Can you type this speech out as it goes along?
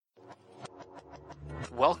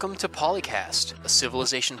Welcome to PolyCast, a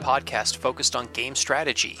Civilization podcast focused on game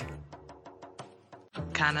strategy.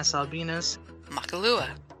 Canis Albinus, Makalua,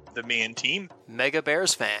 the main team, Mega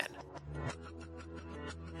Bears fan.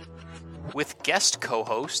 With guest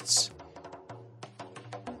co-hosts,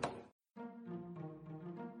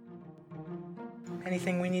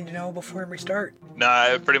 anything we need to know before we start? No,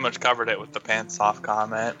 I pretty much covered it with the pants off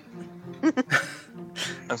comment. I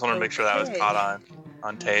just wanted to make sure that was caught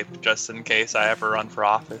on tape, just in case I ever run for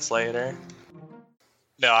office later.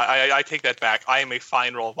 No, I take that back. I am a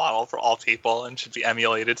fine role model for all people and should be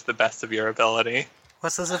emulated to the best of your ability.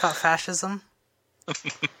 What's this about fascism?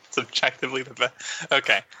 It's objectively the best.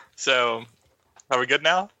 Okay, so are we good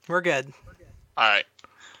now? We're good. All right.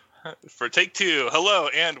 For take two, hello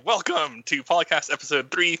and welcome to PolyCast episode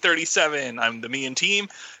 337. I'm the me and team,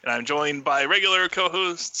 and I'm joined by regular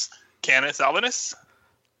co-hosts Canis Albinus.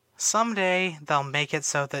 Someday they'll make it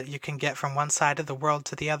so that you can get from one side of the world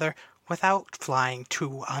to the other without flying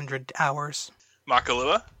 200 hours.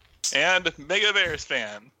 Makalua, and Mega Bears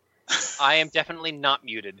fan. I am definitely not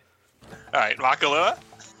muted. All right, Makalua.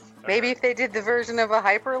 Maybe if they did the version of a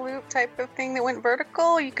Hyperloop type of thing that went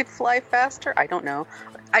vertical, you could fly faster. I don't know.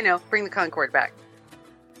 I know. Bring the Concorde back.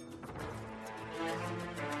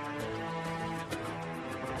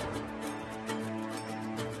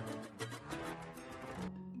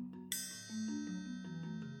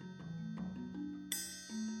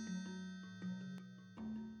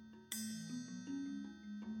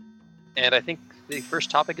 And I think the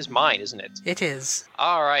first topic is mine, isn't it? It is.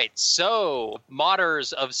 All right, so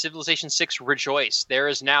modders of Civilization 6 rejoice. There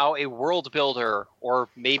is now a world builder, or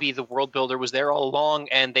maybe the world builder was there all along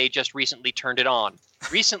and they just recently turned it on.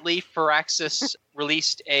 Recently, Firaxis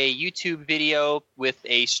released a YouTube video with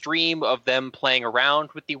a stream of them playing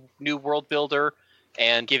around with the new world builder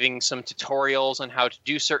and giving some tutorials on how to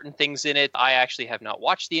do certain things in it. I actually have not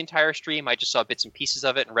watched the entire stream. I just saw bits and pieces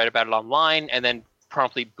of it and read about it online, and then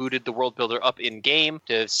promptly booted the world builder up in game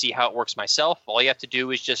to see how it works myself. All you have to do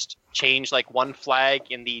is just change like one flag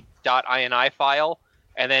in the .ini file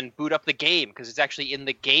and then boot up the game, because it's actually in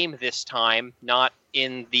the game this time, not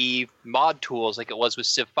in the mod tools like it was with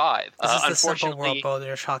Civ 5. This is the simple world builder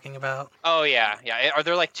you're talking about. Oh, yeah. Are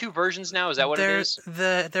there like two versions now? Is that what it is?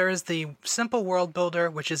 There is the simple world builder,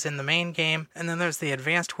 which is in the main game, and then there's the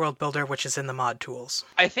advanced world builder, which is in the mod tools.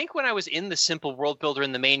 I think when I was in the simple world builder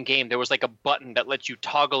in the main game, there was like a button that lets you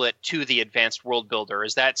toggle it to the advanced world builder.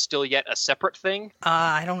 Is that still yet a separate thing?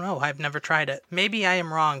 I don't know. I've never tried it. Maybe I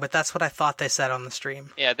am wrong, but that's what I thought they said on the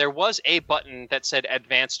stream. Yeah, there was a button that said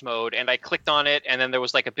advanced mode, and I clicked on it, and then there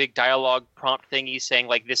was like a big dialogue prompt thingy saying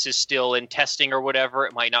like this is still in testing or whatever.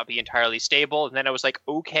 It might not be entirely stable. And then I was like,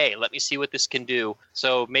 okay, let me see what this can do.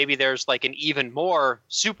 So maybe there's like an even more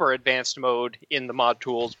super advanced mode in the mod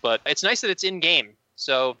tools, but it's nice that it's in game.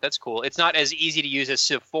 So that's cool. It's not as easy to use as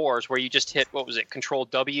Civ 4's, where you just hit, what was it, Control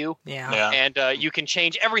W? Yeah. And you can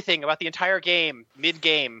change everything about the entire game,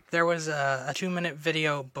 mid-game. There was a 2-minute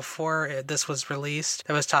video before this was released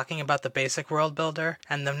that was talking about the basic world builder,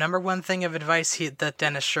 and the number one thing of advice that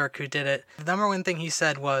Dennis Shirk, who did it, the number one thing he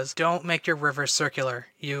said was, don't make your rivers circular.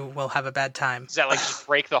 You will have a bad time. Does that like just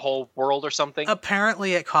break the whole world or something?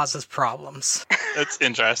 Apparently it causes problems. That's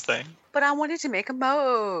interesting. But I wanted to make a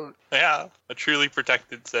mode. Yeah, a truly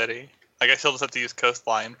protected city. I guess you'll just have to use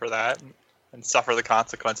coastline for that and suffer the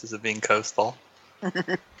consequences of being coastal.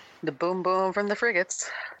 The boom boom from the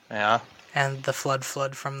frigates. Yeah. And the flood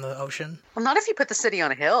from the ocean. Well, not if you put the city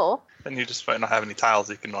on a hill. Then you just might not have any tiles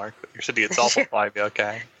you can mark. Your city itself will probably be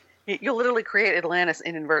okay. You'll literally create Atlantis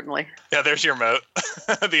inadvertently. Yeah, there's your moat.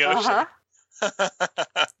 The ocean.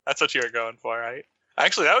 Uh-huh. That's what you were going for, right?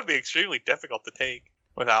 Actually, that would be extremely difficult to take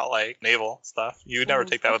without, like, naval stuff. You would never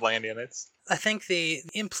take that with land units. I think the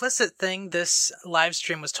implicit thing this live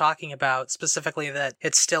stream was talking about, specifically that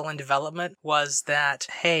it's still in development, was that,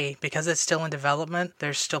 hey, because it's still in development,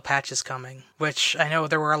 there's still patches coming. Which I know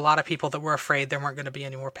there were a lot of people that were afraid there weren't going to be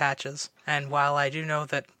any more patches. And while I do know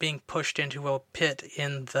that being pushed into a pit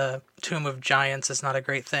in the Tomb of Giants is not a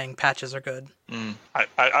great thing, patches are good.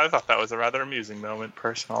 I thought that was a rather amusing moment,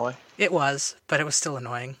 personally. It was, but it was still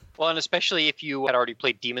annoying. Well, and especially if you had already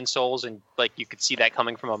played Demon Souls and like you could see that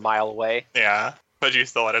coming from a mile away. Yeah, but you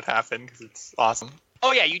still let it happen because it's awesome.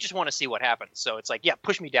 Oh yeah, you just want to see what happens. So it's like, yeah,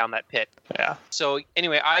 push me down that pit. Yeah. So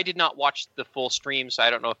anyway, I did not watch the full stream, so I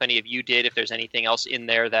don't know if any of you did, if there's anything else in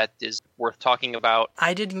there that is worth talking about.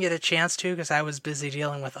 I didn't get a chance to because I was busy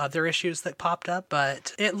dealing with other issues that popped up,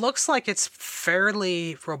 but it looks like it's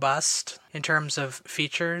fairly robust. in terms of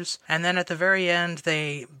features. And then at the very end,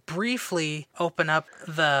 they briefly open up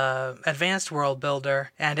the advanced world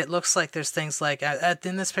builder, and it looks like there's things like,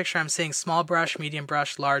 in this picture I'm seeing small brush, medium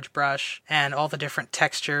brush, large brush, and all the different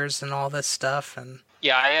textures and all this stuff. And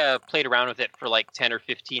yeah, I played around with it for like 10 or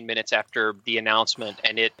 15 minutes after the announcement,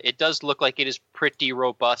 and it does look like it is pretty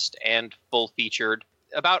robust and full-featured,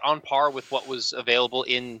 about on par with what was available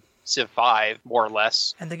in Civ 5, more or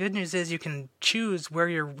less. And the good news is you can choose where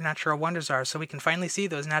your natural wonders are, so we can finally see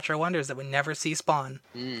those natural wonders that we never see spawn.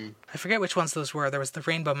 I forget which ones those were. There was the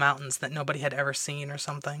Rainbow Mountains that nobody had ever seen or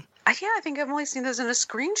something. Yeah, I think I've only seen those in a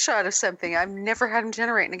screenshot of something. I've never had them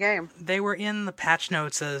generate in a game. They were in the patch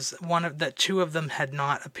notes as two of them had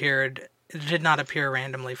not appeared. It did not appear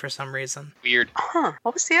randomly for some reason. Weird. Huh.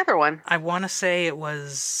 What was the other one? I want to say it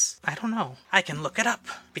was... I don't know. I can look it up,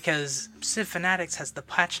 because Civ Fanatics has the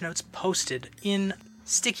patch notes posted in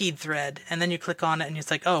sticky thread, and then you click on it, and it's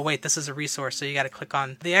like, oh, wait, this is a resource, so you got to click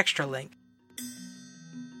on the extra link.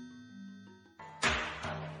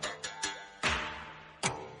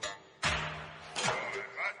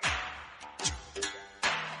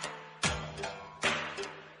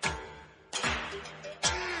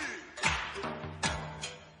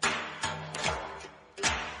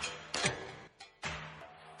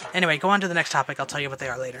 Anyway, go on to the next topic. I'll tell you what they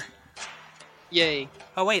are later. Yay.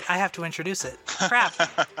 Oh, wait, I have to introduce it. Crap.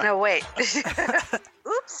 No, wait.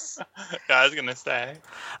 Oops. Yeah, I was going to say.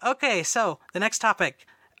 Okay, so the next topic.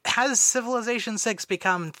 Has Civilization 6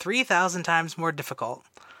 become 3,000 times more difficult?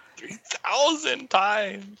 3,000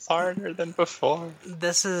 times harder than before.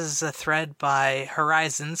 This is a thread by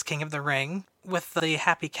Horizons, King of the Ring, with the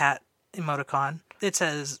Happy Cat emoticon. It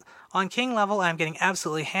says, on King level, I'm getting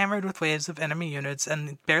absolutely hammered with waves of enemy units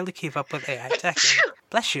and barely keep up with AI teching.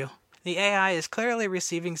 Bless you. The AI is clearly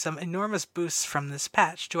receiving some enormous boosts from this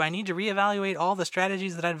patch. Do I need to reevaluate all the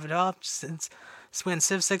strategies that I've developed since when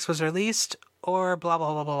Civ 6 was released? Or blah,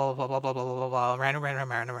 blah, blah, blah, blah, blah, blah, blah, blah, blah,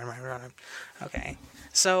 random. Okay.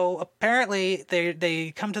 So apparently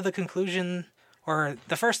they come to the conclusion, or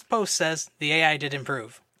the first post says the AI did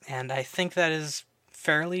improve. And I think that is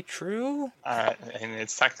fairly true. And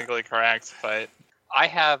it's technically correct, but I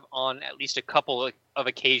have on at least a couple of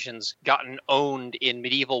occasions gotten owned in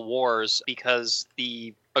medieval wars because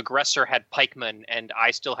the aggressor had pikemen and I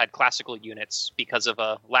still had classical units because of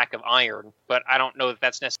a lack of iron. But I don't know if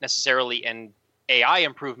that's necessarily an AI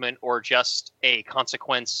improvement or just a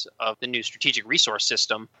consequence of the new strategic resource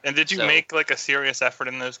system. And did you make like a serious effort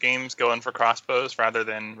in those games going for crossbows rather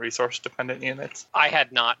than resource dependent units? I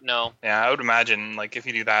had not, no. Yeah, I would imagine like if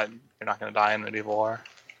you do that, you're not going to die in medieval war.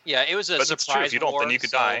 Yeah, it was a but surprise it's true. If you don't, war, then you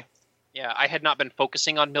could die. Yeah, I had not been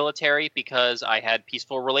focusing on military because I had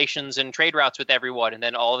peaceful relations and trade routes with everyone, and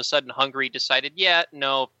then all of a sudden Hungary decided, yeah,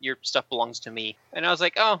 no, your stuff belongs to me. And I was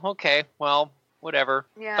like, oh, okay, well, whatever.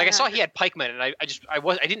 Yeah, like I saw he had pikemen, and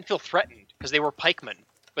I didn't feel threatened because they were pikemen.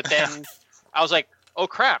 But then I was like, oh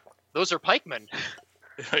crap, those are pikemen.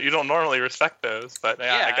 You don't normally respect those, but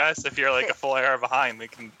yeah, I guess if you're like a full era behind, they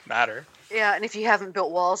can matter. Yeah, and if you haven't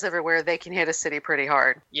built walls everywhere, they can hit a city pretty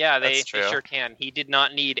hard. Yeah, they sure can. He did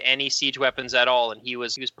not need any siege weapons at all, and he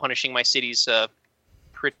was punishing my cities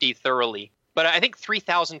pretty thoroughly. But I think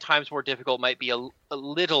 3,000 times more difficult might be a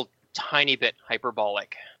little tiny bit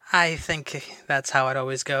hyperbolic. I think that's how it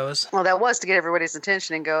always goes. Well, that was to get everybody's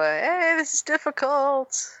attention and go, hey, this is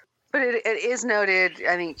difficult. But it is noted,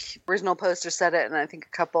 I think original poster said it, and I think a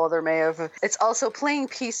couple other may have. It's also playing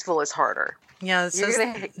peaceful is harder. Yeah, it says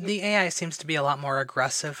the AI seems to be a lot more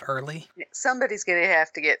aggressive early. Somebody's going to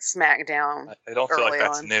have to get smacked down. I don't feel like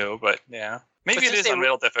that's new, but yeah. Maybe it is on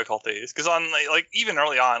real difficulties. Because on like even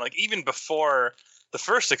early on, like even before the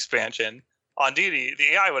first expansion, on duty,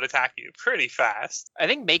 the AI would attack you pretty fast. I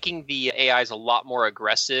think making the AIs a lot more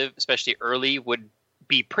aggressive, especially early, would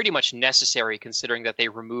be pretty much necessary considering that they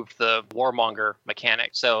removed the warmonger mechanic.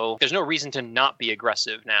 So there's no reason to not be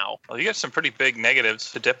aggressive now. Well, you get some pretty big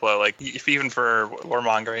negatives to Diplo, like even for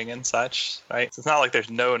warmongering and such, right? So it's not like there's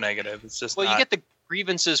no negative. It's just you get the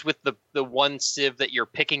grievances with the one civ that you're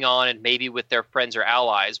picking on and maybe with their friends or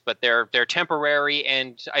allies, but they're temporary,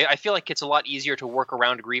 and I feel like it's a lot easier to work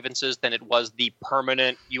around grievances than it was the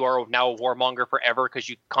permanent you are now a warmonger forever because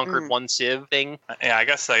you conquered one civ thing. Yeah, I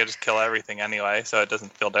guess I just kill everything anyway, so it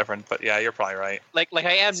doesn't feel different, but yeah, you're probably right. Like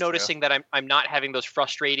I am noticing that I'm not having those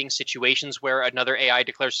frustrating situations where another AI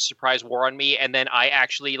declares a surprise war on me and then I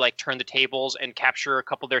actually like turn the tables and capture a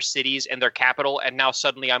couple of their cities and their capital, and now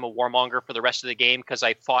suddenly I'm a warmonger for the rest of the game because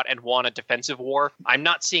I fought and won a defensive war. I'm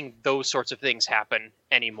not seeing those sorts of things happen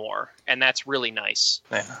anymore, and that's really nice.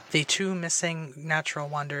 Yeah. The two missing natural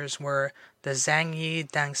wonders were the Zhangyi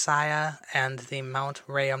Dangsaya and the Mount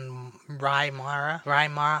Raimara.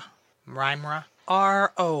 Raima.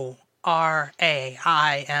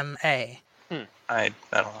 I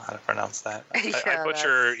don't know how to pronounce that. Yeah,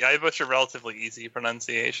 I butcher relatively easy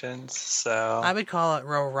pronunciations, so I would call it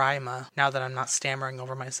Roraima, now that I'm not stammering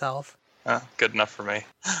over myself. good enough for me.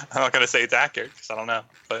 I'm not going to say it's accurate because I don't know,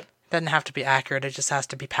 but Doesn't have to be accurate, it just has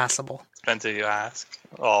to be passable. depends who you ask.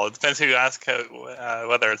 Well, it depends who you ask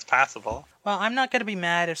whether it's passable. Well, I'm not going to be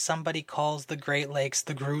mad if somebody calls the Great Lakes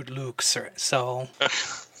the Groot Lukes, so...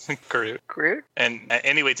 Groot. And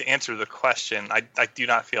anyway, to answer the question, I do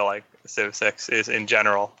not feel like Civ 6 is in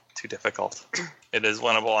general too difficult. It is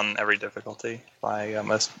winnable on every difficulty by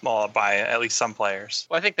by at least some players.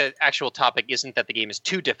 Well, I think the actual topic isn't that the game is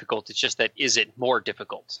too difficult, it's just that is it more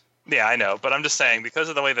difficult? Yeah, I know, but I'm just saying, because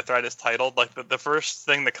of the way the thread is titled, like the first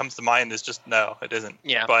thing that comes to mind is just no, it isn't.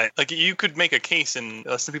 Yeah. But like you could make a case, and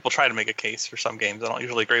some people try to make a case for some games. I don't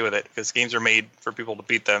usually agree with it because games are made for people to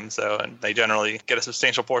beat them, and they generally get a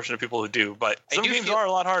substantial portion of people who do. But some games are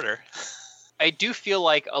a lot harder. I do feel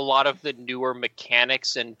like a lot of the newer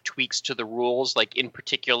mechanics and tweaks to the rules, like in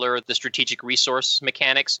particular the strategic resource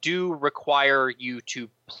mechanics, do require you to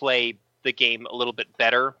play the game a little bit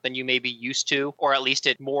better than you may be used to, or at least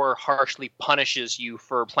it more harshly punishes you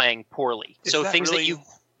for playing poorly. So things that you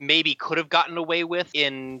maybe could have gotten away with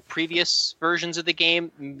in previous versions of the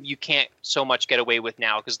game, you can't so much get away with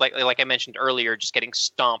now, because like I mentioned earlier, just getting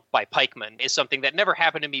stomped by pikemen is something that never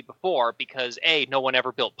happened to me before, because no one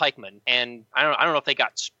ever built pikemen, and I don't know if they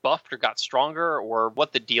got buffed or got stronger or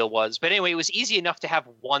what the deal was, but anyway, it was easy enough to have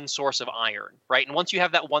one source of iron, right? And once you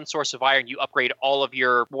have that one source of iron, you upgrade all of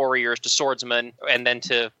your warriors to swordsmen, and then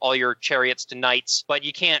to all your chariots to knights, but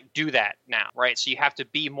you can't do that now, right? So you have to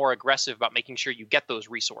be more aggressive about making sure you get those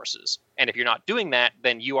resources. And if you're not doing that,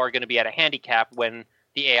 then you are going to be at a handicap when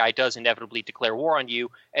the AI does inevitably declare war on you,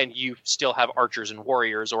 and you still have archers and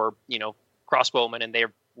warriors, or, crossbowmen, and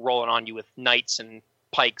they're rolling on you with knights and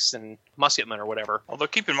pikes and musketmen or whatever. Although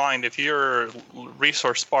keep in mind, if you're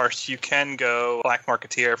resource sparse, you can go Black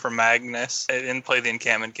Marketeer for Magnus and play the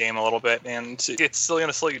encampment game a little bit, and it's still going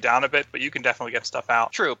to slow you down a bit, but you can definitely get stuff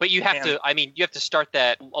out. True, but you have to start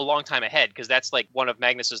that a long time ahead, because that's like one of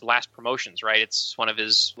Magnus's last promotions, right? It's one of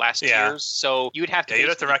his last tiers, so you'd have to... Yeah, you'd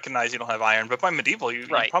have to recognize you don't have iron, but by medieval, you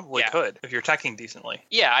probably could, if you're teching decently.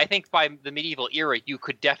 Yeah, I think by the medieval era, you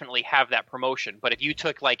could definitely have that promotion, but if you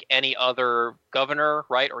took like any other governor,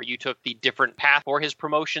 right, or you took the different path for his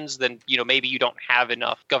promotions, then maybe you don't have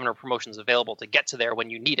enough governor promotions available to get to there when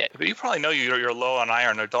you need it. But you probably know you're low on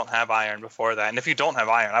iron or don't have iron before that, and if you don't have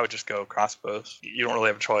iron, I would just go crossbows. You don't really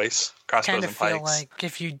have a choice. Crossbows and pikes. I kind of feel like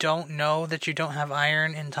if you don't know that you don't have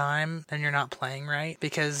iron in time, then you're not playing right,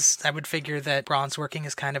 because I would figure that bronze working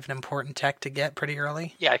is kind of an important tech to get pretty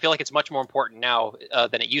early. Yeah, I feel like it's much more important now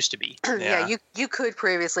than it used to be. Yeah, you could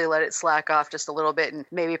previously let it slack off just a little bit and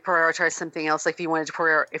maybe prioritize something else. Like if you wanted to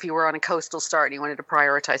if you were on a coastal start and you wanted to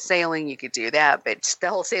prioritize sailing, you could do that. But the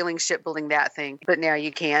whole sailing, shipbuilding, that thing. But now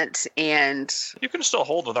you can't, and you can still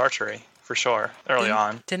hold with archery. For sure, early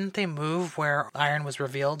on. Didn't they move where iron was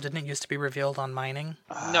revealed? Didn't it used to be revealed on mining?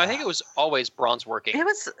 No, I think it was always bronze working. It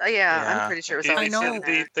was, I'm pretty sure it was always. I know.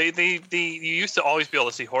 You used to always be able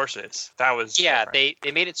to see horses. That was they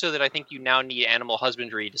made it so that I think you now need animal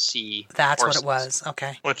husbandry to see. That's horses. what it was.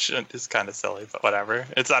 Okay. Which is kind of silly, but whatever.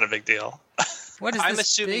 It's not a big deal. What is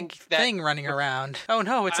this big thing running around? Oh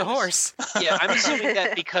no, it's a horse. Yeah, I'm assuming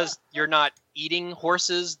that because you're not eating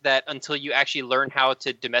horses, that until you actually learn how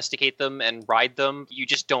to domesticate them and ride them, you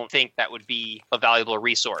just don't think that would be a valuable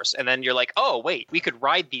resource. And then you're like, oh wait, we could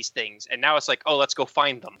ride these things, and now it's like, oh, let's go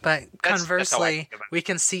find them. But conversely, we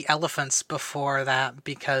can see elephants before that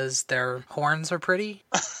because their horns are pretty.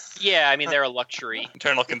 Yeah, I mean, they're a luxury.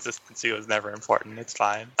 Internal consistency was never important. It's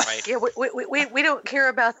fine. Right. Yeah, we don't care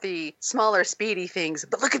about the smaller, speedy things,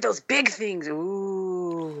 but look at those big things.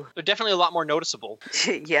 Ooh. They're definitely a lot more noticeable.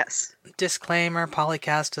 Yes. Disclaimer,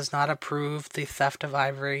 PolyCast does not approve the theft of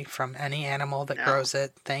ivory from any animal that grows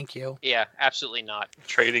it. Thank you. Yeah, absolutely not.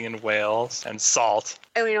 Trading in whales and salt.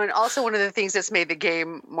 And also one of the things that's made the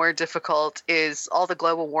game more difficult is all the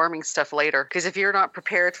global warming stuff later. Because if you're not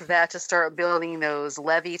prepared for that, to start building those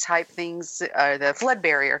levee-type things, the flood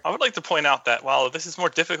barrier. I would like to point out that while this is more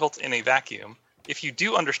difficult in a vacuum, if you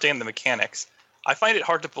do understand the mechanics, I find it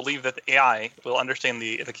hard to believe that the AI will understand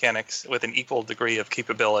the mechanics with an equal degree of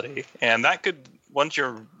capability. And that could, once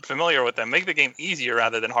you're familiar with them, make the game easier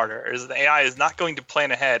rather than harder. As the AI is not going to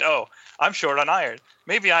plan ahead, oh, I'm short on iron.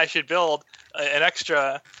 Maybe I should build an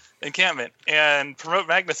extra encampment and promote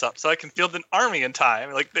Magnus up so I can field an army in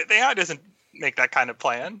time. Like, the AI doesn't make that kind of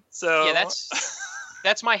plan. So Yeah,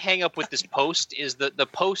 that's my hang up with this post, is the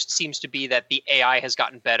post seems to be that the AI has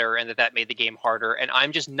gotten better and that made the game harder, and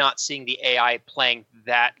I'm just not seeing the AI playing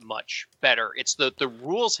that much better. It's the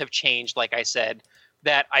rules have changed, like I said,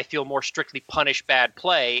 that I feel more strictly punish bad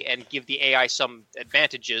play and give the AI some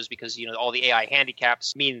advantages because, all the AI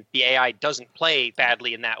handicaps mean the AI doesn't play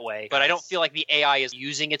badly in that way. But I don't feel like the AI is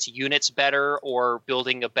using its units better or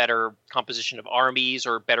building a better composition of armies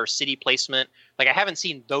or better city placement. Like, I haven't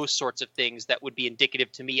seen those sorts of things that would be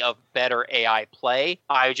indicative to me of better AI play.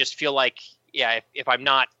 I just feel like, if I'm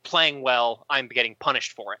not playing well, I'm getting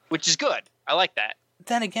punished for it, which is good. I like that.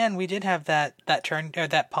 Then again, we did have that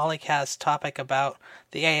PolyCast topic about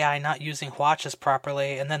the AI not using watches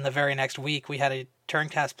properly, and then the very next week we had a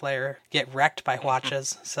Turncast player get wrecked by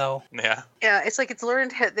watches. So yeah, it's like it's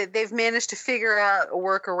learned they've managed to figure out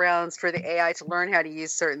workarounds for the AI to learn how to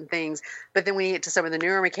use certain things. But then when you get to some of the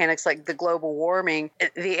newer mechanics, like the global warming,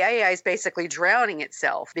 the AI is basically drowning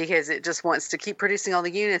itself because it just wants to keep producing all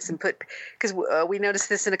the units and because we noticed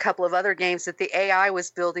this in a couple of other games that the AI was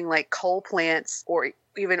building like coal plants or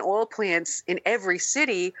even oil plants in every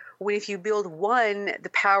city, when if you build one, the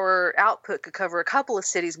power output could cover a couple of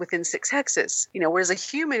cities within 6 hexes. Whereas a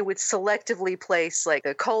human would selectively place like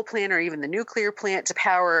a coal plant or even the nuclear plant to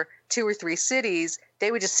power 2 or 3 cities.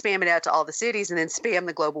 They would just spam it out to all the cities and then spam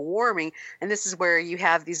the global warming. And this is where you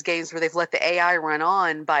have these games where they've let the AI run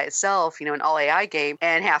on by itself, an all AI game,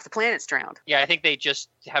 and half the planet's drowned. Yeah, I think they just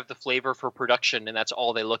have the flavor for production, and that's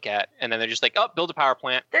all they look at. And then they're just like, oh, build a power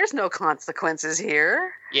plant. There's no consequences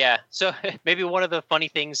here. Yeah, so maybe one of the funny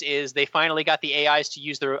things is they finally got the AIs to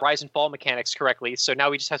use the rise and fall mechanics correctly. So now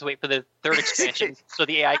we just have to wait for the 3rd expansion so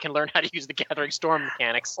the AI can learn how to use the Gathering Storm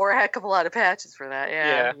mechanics. Or a heck of a lot of patches for that.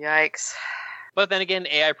 Yeah. Yikes. But then again,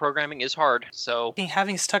 AI programming is hard, so...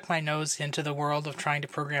 Having stuck my nose into the world of trying to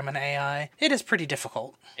program an AI, it is pretty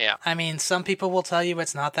difficult. Yeah. I mean, some people will tell you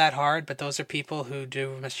it's not that hard, but those are people who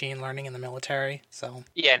do machine learning in the military, so...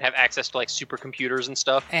 Yeah, and have access to, like, supercomputers and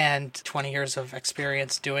stuff. And 20 years of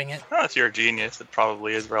experience doing it. Well, if you're a genius, it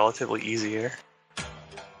probably is relatively easier.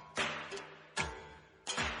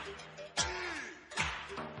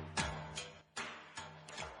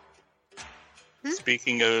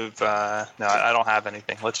 Speaking of, no, I don't have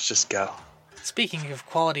anything. Let's just go. Speaking of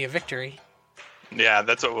quality of victory. Yeah,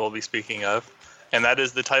 that's what we'll be speaking of. And that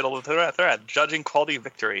is the title of the thread, Judging Quality of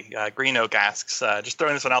Victory. Green Oak asks, just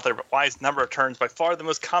throwing this one out there, but why is number of turns by far the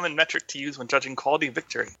most common metric to use when judging quality of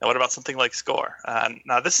victory? And what about something like score?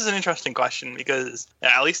 Now, this is an interesting question because,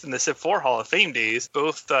 at least in the Civ 4 Hall of Fame days,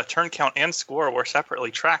 both turn count and score were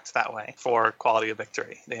separately tracked that way for quality of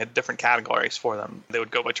victory. They had different categories for them. They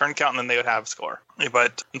would go by turn count and then they would have score.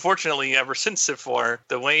 But unfortunately, ever since Civ 4,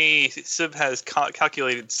 the way Civ has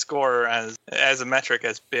calculated score as a metric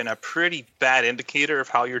has been a pretty bad indicator of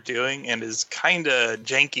how you're doing and is kind of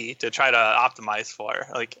janky to try to optimize for.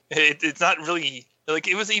 Like, it's not really... Like,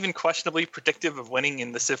 it was even questionably predictive of winning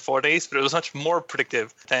in the Civ 4 days, but it was much more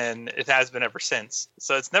predictive than it has been ever since.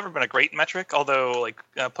 So it's never been a great metric, although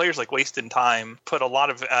players like Wasted Time put a lot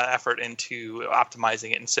of effort into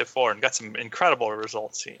optimizing it in Civ 4 and got some incredible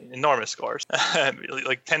results, enormous scores.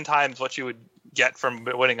 Like 10 times what you would get from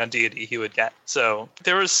winning on deity he would get. So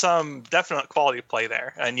there was some definite quality of play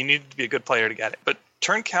there, and you needed to be a good player to get it. But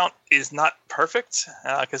turn count is not perfect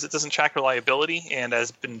because it doesn't track reliability, and as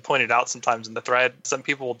been pointed out sometimes in the thread, some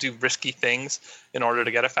people will do risky things in order to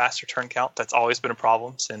get a faster turn count. That's always been a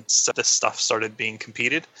problem since this stuff started being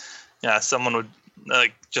competed. Someone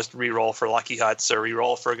would just re-roll for lucky huts or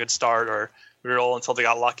re-roll for a good start or reroll until they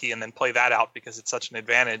got lucky and then play that out because it's such an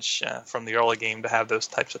advantage from the early game to have those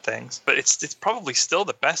types of things. But it's probably still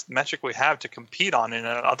the best metric we have to compete on in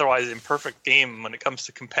an otherwise imperfect game when it comes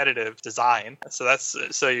to competitive design.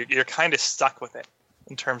 So you're kind of stuck with it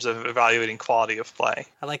in terms of evaluating quality of play.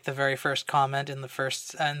 I like the very first comment in the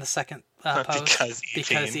second post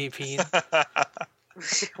because EP.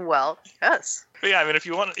 Well, yes. But yeah, I mean, if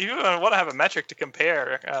you want to have a metric to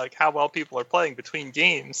compare, like how well people are playing between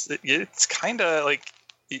games, it's kind of like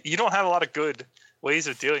you don't have a lot of good ways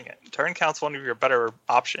of doing it. Turn count's one of your better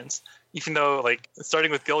options, even though like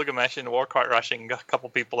starting with Gilgamesh and Warcart rushing a couple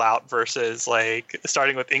people out versus like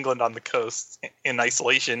starting with England on the coast in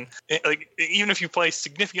isolation. Like even if you play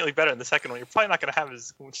significantly better in the second one, you're probably not going to have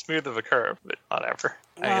as smooth of a curve. But whatever.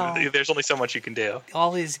 Well, I mean, there's only so much you can do.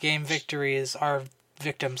 All these game victories are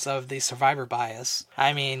victims of the survivor bias.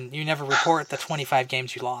 I mean, you never report the 25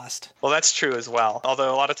 games you lost. Well, that's true as well.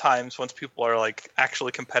 Although a lot of times, once people are like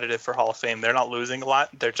actually competitive for Hall of Fame, they're not losing a lot.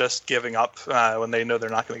 They're just giving up when they know they're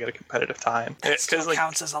not going to get a competitive time. That still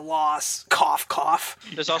counts as a loss. Cough, cough.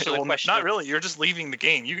 There's also the question. Not really. You're just leaving the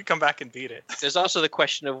game. You can come back and beat it. There's also the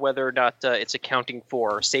question of whether or not it's accounting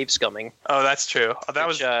for save scumming. Oh, that's true. That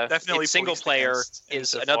was definitely single player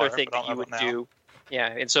is another thing that you would do. Yeah,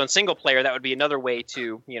 and so in single player, that would be another way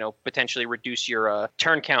to, potentially reduce your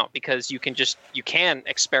turn count, because you can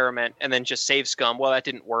experiment and then just save scum. Well, that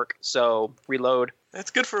didn't work, so reload. It's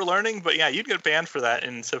good for learning, but yeah, you'd get banned for that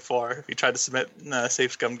in Civ 4 if you tried to submit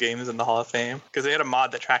save scum games in the Hall of Fame, because they had a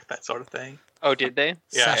mod that tracked that sort of thing. Oh, did they?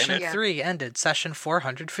 Yeah. Session 3 ended. Session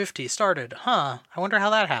 450 started. Huh. I wonder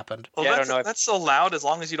how that happened. Well, I don't know. That's allowed as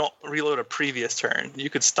long as you don't reload a previous turn. You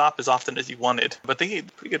could stop as often as you wanted, but they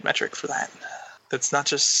gave pretty good metric for that. That's not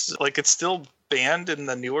just, it's still banned in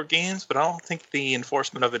the newer games, but I don't think the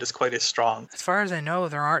enforcement of it is quite as strong. As far as I know,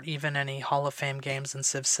 there aren't even any Hall of Fame games in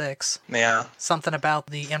Civ 6. Yeah. Something about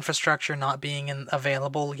the infrastructure not being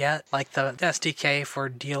available yet, like the SDK for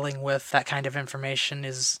dealing with that kind of information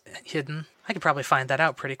is hidden. I could probably find that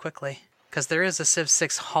out pretty quickly, because there is a Civ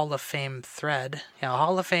 6 Hall of Fame thread.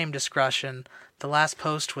 Hall of Fame discussion. The last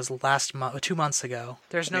post was 2 months ago.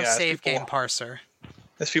 There's no save game parser.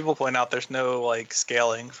 As people point out, there's no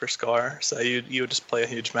scaling for score, so you would just play a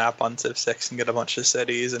huge map on Civ 6 and get a bunch of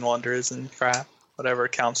cities and wonders and crap, whatever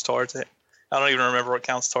counts towards it. I don't even remember what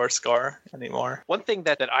counts towards score anymore. One thing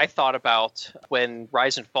that I thought about when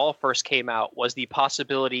Rise and Fall first came out was the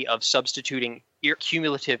possibility of substituting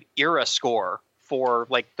cumulative era score for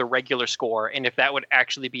the regular score, and if that would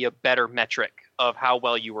actually be a better metric of how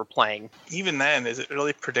well you were playing. Even then, is it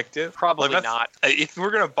really predictive? Probably not. If we're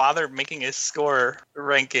going to bother making a score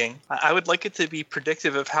ranking, I would like it to be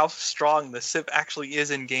predictive of how strong the Civ actually is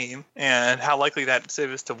in game and how likely that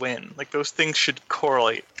Civ is to win. Those things should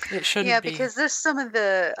correlate. It shouldn't be. Because there's some of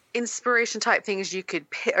the inspiration type things you could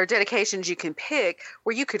pick, or dedications you can pick,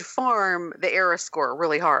 where you could farm the era score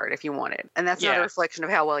really hard if you wanted. And that's not a reflection of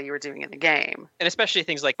how well you were doing in the game. And especially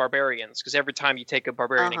things like barbarians, because every time you take a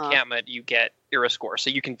barbarian encampment, you get era score, so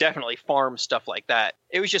you can definitely farm stuff like that.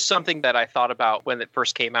 It was just something that I thought about when it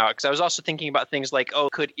first came out, because I was also thinking about things like,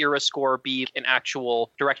 could era score be an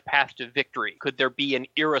actual direct path to victory? Could there be an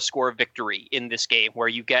era score victory in this game where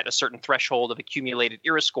you get a certain threshold of accumulated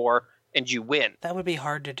era score and you win? That would be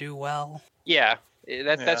hard to do well. Yeah,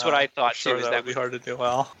 that's what I thought too. That would be hard to do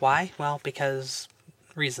well. Why? Well, because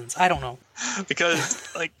reasons. I don't know. Because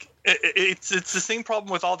it's the same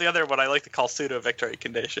problem with all the other what I like to call pseudo victory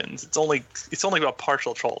conditions. It's only a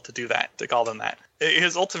partial troll to do that, to call them that.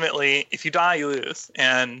 Because ultimately, if you die, you lose,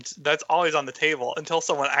 and that's always on the table until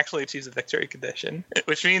someone actually achieves a victory condition.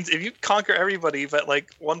 Which means if you conquer everybody but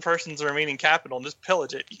one person's remaining capital and just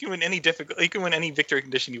pillage it, you can win any victory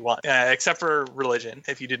condition you want, except for religion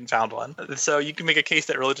if you didn't found one. So you can make a case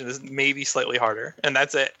that religion is maybe slightly harder, and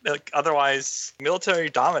that's it. Otherwise,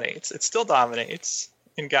 military dominates. It still dominates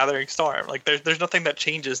in Gathering Storm. There's nothing that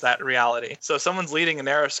changes that reality. So if someone's leading an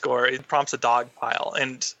era score, it prompts a dog pile.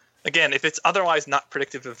 And again, if it's otherwise not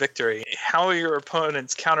predictive of victory, how are your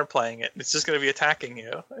opponents counterplaying it? It's just going to be attacking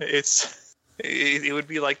you. It would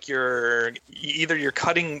be like you're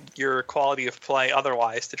cutting your quality of play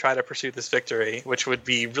otherwise to try to pursue this victory, which would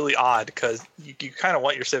be really odd because you kind of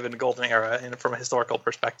want your Civ in the golden era from a historical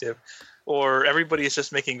perspective. Or everybody is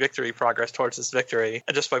just making victory progress towards this victory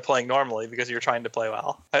just by playing normally because you're trying to play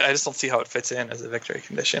well. I just don't see how it fits in as a victory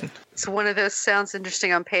condition. So one of those sounds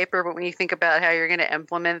interesting on paper, but when you think about how you're going to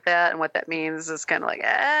implement that and what that means, it's kind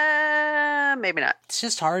of maybe not. It's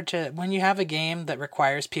just hard to, when you have a game that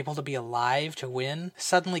requires people to be alive to win,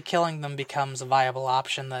 suddenly killing them becomes a viable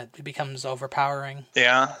option that becomes overpowering.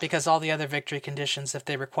 Yeah. Because all the other victory conditions, if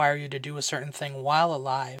they require you to do a certain thing while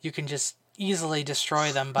alive, you can just easily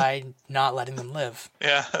destroy them by not letting them live.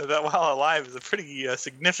 Yeah, that while alive is a pretty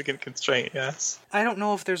significant constraint, yes. I don't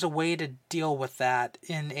know if there's a way to deal with that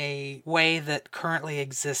in a way that currently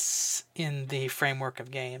exists in the framework of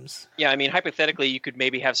games. Yeah, I mean, hypothetically, you could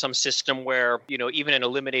maybe have some system where, even an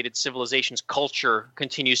eliminated civilization's culture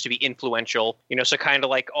continues to be influential. So kind of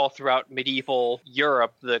like all throughout medieval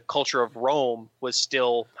Europe, the culture of Rome was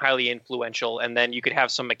still highly influential. And then you could have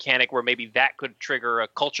some mechanic where maybe that could trigger a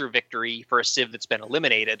culture victory for a civ that's been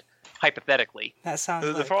eliminated, hypothetically. That sounds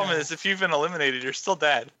The problem is, if you've been eliminated, you're still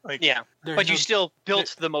dead. But you still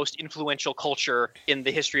built the most influential culture in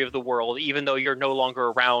the history of the world, even though you're no longer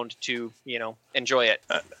around to, enjoy it.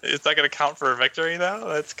 Is that going to count for a victory, though?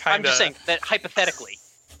 That's kind of... I'm just saying that hypothetically.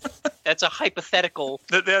 That's a hypothetical.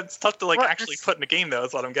 That's tough to Well, actually put in a game, though.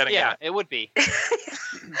 Is what I'm getting Yeah, at. it would be.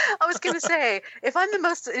 I was going to say, if I'm the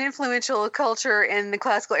most influential culture in the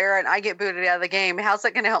classical era and I get booted out of the game, how's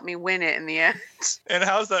that going to help me win it in the end? And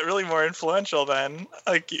how is that really more influential then?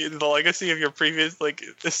 Like the legacy of your previous, like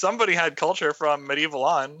if somebody had culture from medieval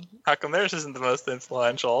on, how come theirs isn't the most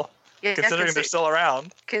influential? Yeah, Considering they're still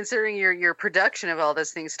around. Considering your production of all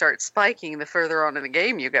those things starts spiking the further on in the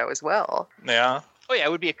game you go as well. Yeah. Oh yeah,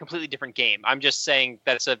 it would be a completely different game. I'm just saying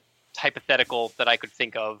that's a hypothetical that I could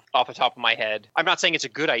think of off the top of my head. I'm not saying it's a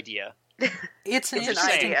good idea. It's an It's an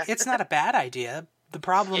interesting. idea. It's not a bad idea. The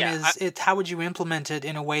problem Yeah, is, how would you implement it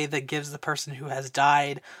in a way that gives the person who has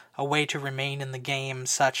died a way to remain in the game,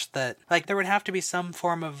 such that, like, there would have to be some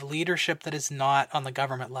form of leadership that is not on the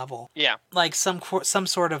government level. Yeah. Like some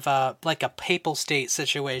sort of a papal state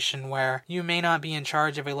situation where you may not be in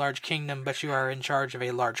charge of a large kingdom, but you are in charge of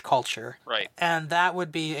a large culture. Right. And that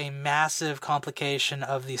would be a massive complication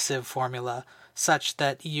of the Civ formula, such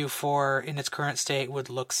that EU4 in its current state would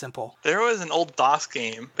look simple. There was an old DOS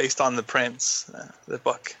game based on The Prince, the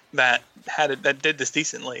book, that did this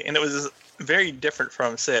decently, and it was very different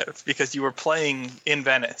from Civ because you were playing in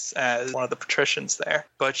Venice as one of the patricians there,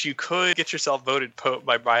 but you could get yourself voted pope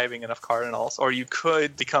by bribing enough cardinals, or you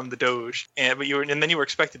could become the doge, and then you were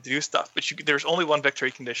expected to do stuff. But there was only one victory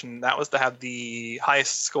condition, and that was to have the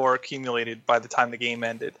highest score accumulated by the time the game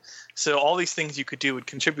ended. So all these things you could do would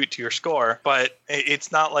contribute to your score, but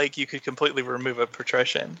it's not like you could completely remove a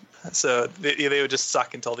patrician. So they would just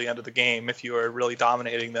suck until the end of the game if you were really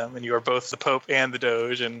dominating them, and you were both the Pope and the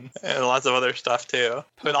Doge, and lots of other stuff too.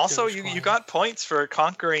 But also you got points for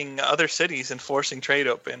conquering other cities and forcing trade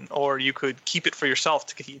open, or you could keep it for yourself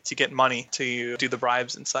to get money to do the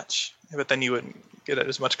bribes and such. But then you wouldn't get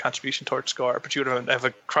as much contribution towards score, but you would have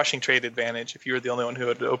a crushing trade advantage if you were the only one who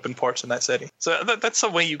had open ports in that city. So that's the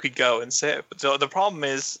way you could go and Civ. So the problem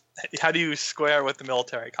is, how do you square with the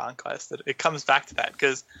military conquest? It comes back to that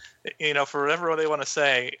because, for whatever they want to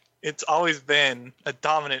say, it's always been a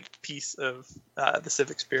dominant piece of the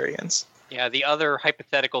Civ experience. Yeah, the other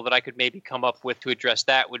hypothetical that I could maybe come up with to address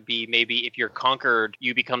that would be maybe if you're conquered,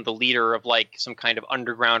 you become the leader of like some kind of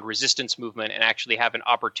underground resistance movement and actually have an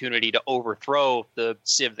opportunity to overthrow the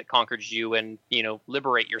Civ that conquered you and,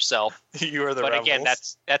 liberate yourself. You are the But rebels.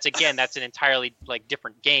 again, that's an entirely like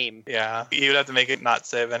different game. Yeah, you'd have to make it not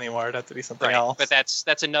Civ anymore. It'd have to be something else. But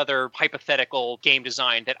that's another hypothetical game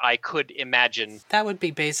design that I could imagine. That would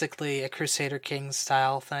be basically a Crusader Kings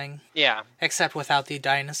style thing. Yeah. Except without the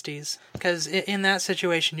dynasties. Because in that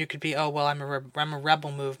situation, you could be, I'm a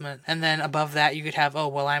rebel movement. And then above that, you could have,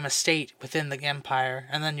 I'm a state within the empire.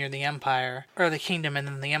 And then you're the empire. Or the kingdom and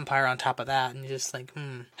then the empire on top of that. And you're just like,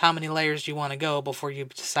 how many layers do you want to go before you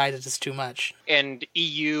decide it's too much? And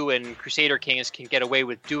EU and Crusader Kings can get away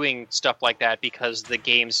with doing stuff like that because the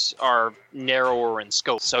games are narrower in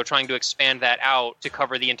scope. So trying to expand that out to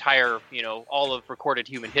cover the entire, all of recorded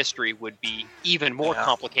human history would be even more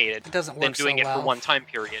complicated It doesn't work than doing so it for well. one time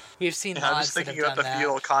period. We've seen I'm mods just that thinking have about done the that.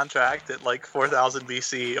 feudal contract at like 4000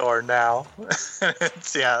 BC or now.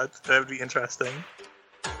 That would be interesting.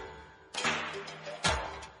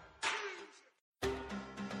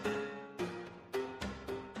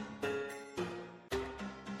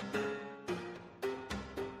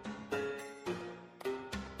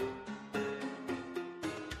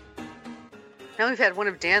 Now we've had one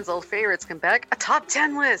of Dan's old favorites come back, a top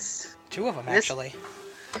 10 list. 2 of them, This- actually.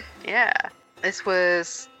 Yeah. This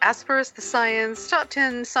was Asperus the Science, top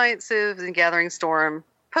 10 science civs in Gathering Storm,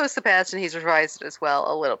 post the patch, and he's revised it as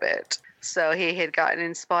well a little bit. So he had gotten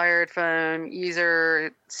inspired from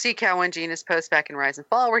user CCow1 Genus post back in Rise and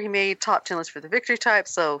Fall, where he made top 10 lists for the victory type,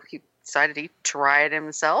 so he decided he'd try it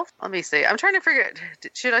himself. Let me see. I'm trying to figure out,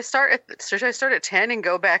 should I start at 10 and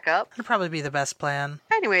go back up? That'd probably be the best plan.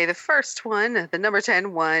 Anyway, the first one, the number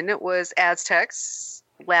 10 one, was Aztecs.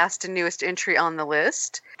 Last and newest entry on the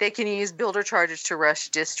list. They can use builder charges to rush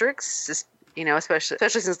districts,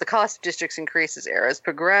 especially since the cost of districts increases as eras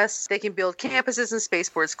progress. They can build campuses and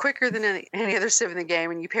spaceports quicker than any other civ in the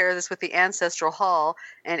game, and you pair this with the Ancestral Hall,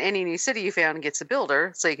 and any new city you found gets a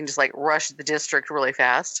builder, so you can just rush the district really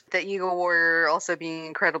fast. That Eagle Warrior also being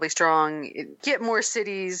incredibly strong, get more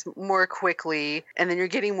cities more quickly, and then you're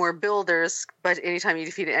getting more builders, but anytime you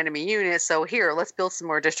defeat an enemy unit, so here, let's build some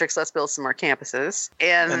more districts, let's build some more campuses.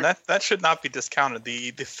 And that should not be discounted.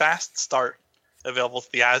 The fast start available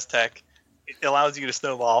to the Aztec, it allows you to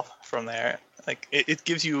snowball from there. Like it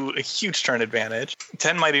gives you a huge turn advantage.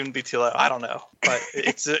 10 might even be too low. I don't know, but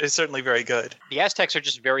it's certainly very good. The Aztecs are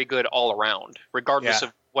just very good all around, regardless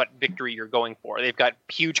of what victory you're going for. They've got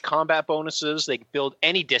huge combat bonuses. They can build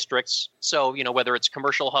any districts. So, whether it's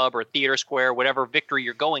commercial hub or theater square, whatever victory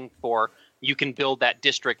you're going for, you can build that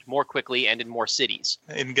district more quickly and in more cities.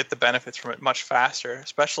 And get the benefits from it much faster,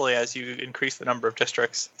 especially as you increase the number of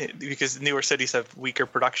districts. Because newer cities have weaker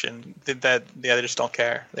production. They just don't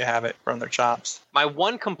care. They have it from their chops. My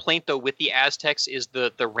one complaint, though, with the Aztecs is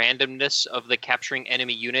the randomness of the capturing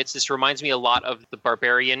enemy units. This reminds me a lot of the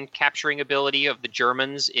barbarian capturing ability of the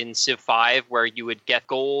Germans in Civ 5, where you would get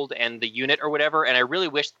gold and the unit or whatever. And I really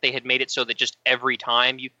wish they had made it so that just every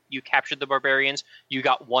time you captured the barbarians, you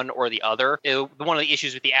got one or the other. One of the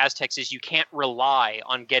issues with the Aztecs is you can't rely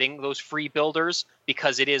on getting those free builders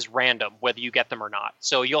because it is random whether you get them or not.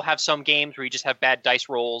 So you'll have some games where you just have bad dice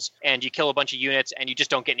rolls and you kill a bunch of units and you just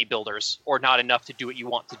don't get any builders or not enough to do what you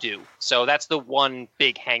want to do. So that's the one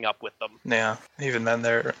big hang up with them. Yeah, even then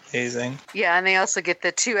they're amazing. Yeah, and they also get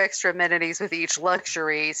the 2 extra amenities with each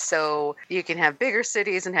luxury, so you can have bigger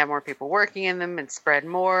cities and have more people working in them and spread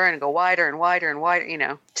more and go wider and wider and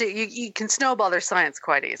wider, So you can snowball their science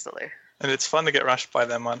quite easily. And it's fun to get rushed by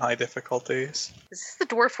them on high difficulties. Is this the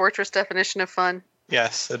Dwarf Fortress definition of fun?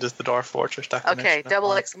 Yes, it is the Dwarf Fortress definition. Okay, double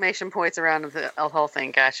fun. exclamation points around the whole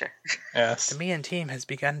thing. Gotcha. Yes. The Mian team has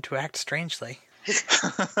begun to act strangely.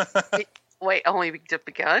 Wait, only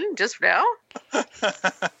begun? Just now?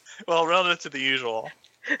 Well, relative to the usual.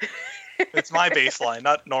 It's my baseline,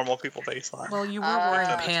 not normal people baseline. Well, you were wearing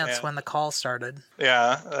I pants understand. when the call started.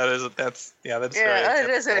 Yeah, that's Yeah, very it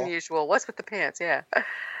is typical. unusual. What's with the pants? Yeah.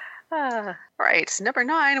 Right, number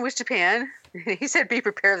 9 was Japan. He said be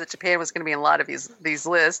prepared that Japan was going to be in a lot of these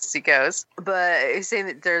lists, he goes. But he's saying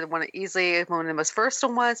that they're one of the most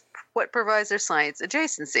versatile ones. What provides their science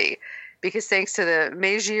adjacency? Because thanks to the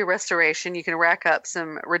Meiji Restoration, you can rack up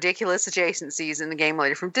some ridiculous adjacencies in the game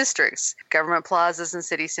later from districts. Government plazas and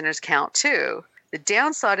city centers count too. The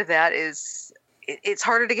downside of that is it's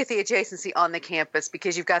harder to get the adjacency on the campus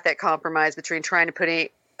because you've got that compromise between trying to put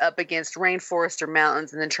it up against rainforest or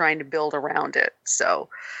mountains and then trying to build around it. So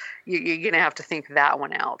you're going to have to think that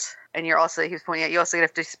one out. And he was pointing out, you also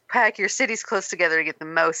have to pack your cities close together to get the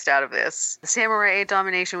most out of this. The Samurai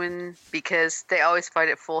domination win because they always fight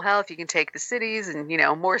at full health. You can take the cities and,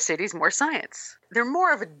 more cities, more science. They're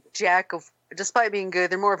more of a despite being good,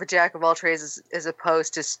 they're more of a jack of all trades as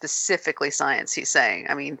opposed to specifically science, he's saying.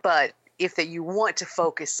 But if you want to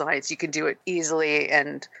focus science, you can do it easily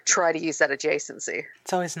and try to use that adjacency.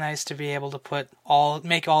 It's always nice to be able to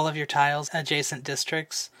make all of your tiles adjacent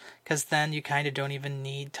districts, because then you kind of don't even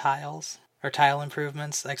need tiles or tile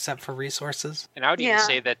improvements except for resources. And I would even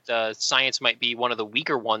say that science might be one of the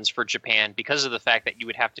weaker ones for Japan because of the fact that you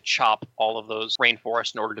would have to chop all of those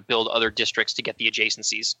rainforests in order to build other districts to get the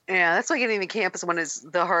adjacencies. Yeah, that's why getting the campus one is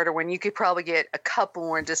the harder one. You could probably get a couple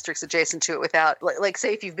more districts adjacent to it without, like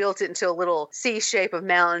say if you've built it into a little C shape of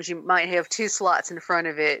mountains, you might have 2 slots in front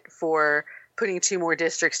of it for putting 2 more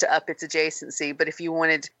districts to up its adjacency. But if you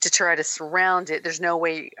wanted to try to surround it, there's no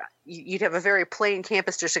way. You'd have a very plain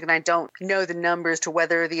campus district, and I don't know the numbers to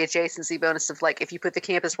whether the adjacency bonus of, like, if you put the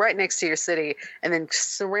campus right next to your city and then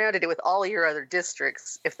surrounded it with all your other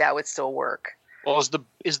districts, if that would still work. Well,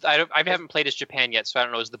 I haven't played as Japan yet, so I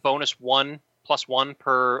don't know. Is the bonus +1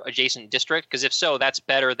 per adjacent district? Because if so, that's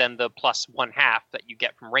better than the +1/2 that you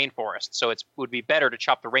get from rainforest. So it would be better to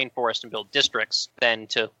chop the rainforest and build districts than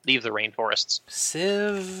to leave the rainforests.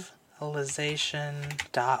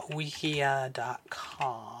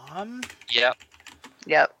 Civilization.wikia.com.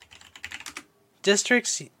 Yep.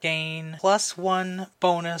 Districts gain +1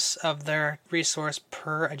 bonus of their resource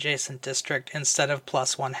per adjacent district instead of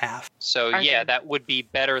 +1/2. So that would be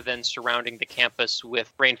better than surrounding the campus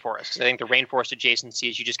with rainforests. I think the rainforest adjacency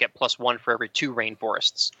is you just get +1 for every 2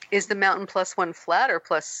 rainforests. Is the mountain +1 flat or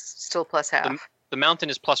still +1/2? The mountain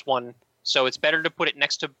is +1, so it's better to put it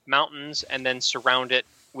next to mountains and then surround it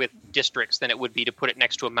with districts than it would be to put it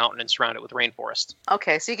next to a mountain and surround it with rainforest.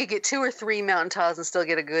 Okay, so you could get 2 or 3 mountain tiles and still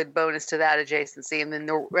get a good bonus to that adjacency, and then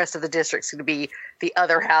the rest of the district's going to be the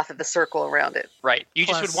other half of the circle around it. Right. You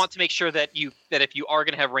just would want to make sure that if you are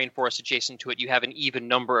going to have rainforest adjacent to it, you have an even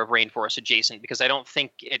number of rainforest adjacent, because I don't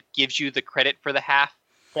think it gives you the credit for the half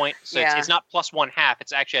point. So it's not +1/2.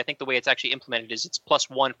 It's actually, I think the way it's actually implemented is it's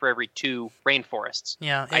 +1 for every 2 rainforests.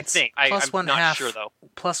 Yeah, I think. I'm not sure though.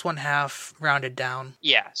 +1/2 rounded down.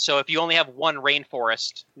 Yeah, so if you only have 1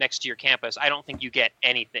 rainforest next to your campus, I don't think you get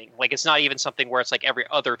anything. Like, it's not even something where it's like every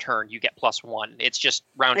other turn you get +1. It's just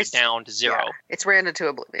rounded down to 0. Yeah, it's rounded to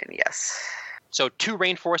oblivion, yes. So 2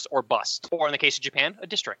 rainforests or bust. Or in the case of Japan, a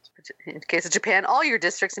district. In the case of Japan, all your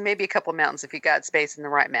districts and maybe a couple of mountains if you got space in the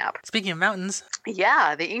right map. Speaking of mountains.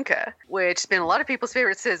 Yeah, the Inca, which has been a lot of people's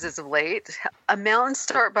favorite citizens of late. A mountain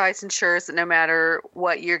start base ensures that no matter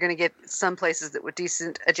what, you're going to get some places that with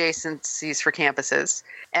decent adjacencies for campuses.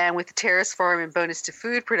 And with the terrace farm and bonus to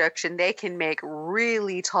food production, they can make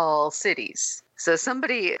really tall cities. So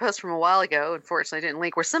somebody posted from a while ago, unfortunately didn't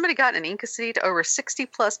link, where somebody got an Inca city to over 60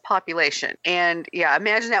 plus population. And yeah,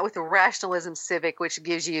 imagine that with the rationalism civic, which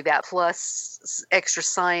gives you that plus extra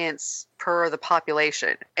science per the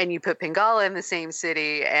population. And you put Pingala in the same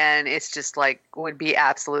city and it's just like, would be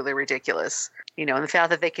absolutely ridiculous. You know, and the fact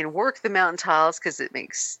that they can work the mountain tiles because it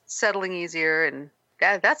makes settling easier, and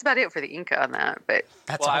that's about it for the Inca on that. But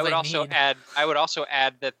That's all I they would also need.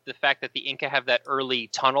 add that the fact that the Inca have that early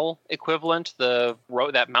tunnel equivalent, the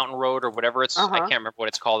road, that mountain road or whatever it's, I can't remember what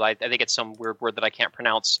it's called. I think it's some weird word that I can't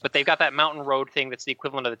pronounce. But they've got that mountain road thing that's the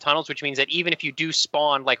equivalent of the tunnels, which means that even if you do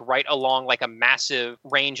spawn like right along like a massive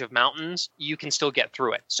range of mountains, you can still get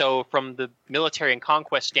through it. So from the military and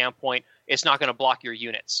conquest standpoint, it's not going to block your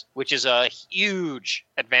units, which is a huge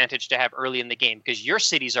advantage to have early in the game because your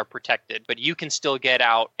cities are protected, but you can still get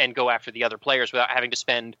out and go after the other players without having to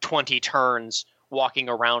spend 20 turns walking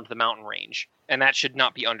around the mountain range. And that should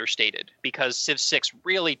not be understated because Civ 6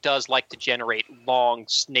 really does like to generate long,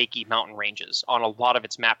 snaky mountain ranges on a lot of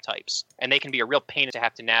its map types. And they can be a real pain to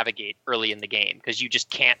have to navigate early in the game because you just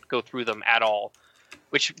can't go through them at all.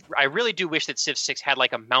 Which I really do wish that Civ 6 had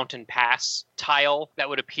like a mountain pass tile that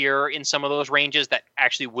would appear in some of those ranges that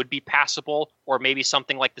actually would be passable, or maybe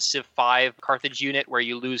something like the Civ 5 Carthage unit where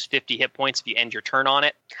you lose 50 hit points if you end your turn on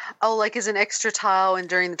it. oh, like as an extra tile and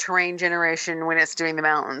during the terrain generation when it's doing the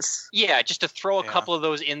mountains. Yeah, just to throw a couple of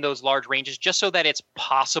those in those large ranges just so that it's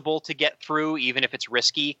possible to get through even if it's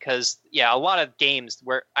risky. Because, yeah, a lot of games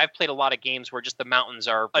where I've played a lot of games where just the mountains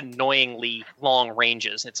are annoyingly long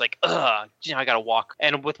ranges. It's like, ugh, you know, I got to walk.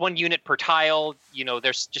 And with 1 unit per tile, you know,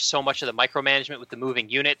 there's just so much of the micromanagement with the moving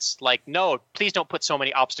units. Like, no, please don't put so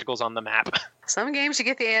many obstacles on the map. Some games you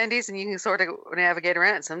get the Andes and you can sort of navigate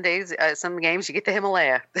around it. Some games you get the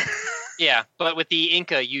Himalaya. Yeah, but with the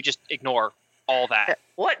Inca, you just ignore all that.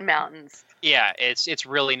 What mountains? Yeah, it's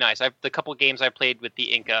really nice. The couple games I've played with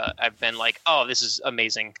the Inca, I've been like, oh, this is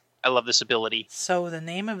amazing. I love this ability. So the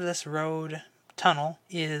name of this road tunnel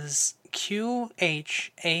is QHAPAQ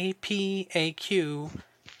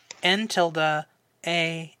N tilde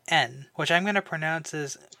AN, which I'm going to pronounce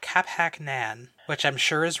as Kaphak-Nan, which I'm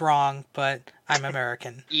sure is wrong, but I'm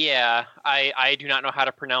American. Yeah, I do not know how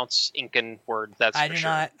to pronounce Incan words. That's for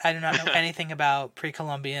sure. I do not know anything about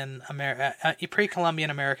pre-Columbian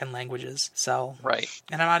American languages. So right,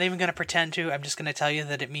 and I'm not even going to pretend to. I'm just going to tell you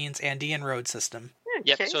that it means Andean road system.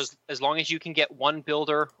 Yep, so as long as you can get one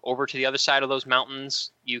builder over to the other side of those mountains,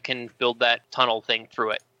 you can build that tunnel thing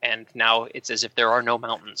through it. And now it's as if there are no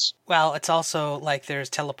mountains. Well, it's also like there's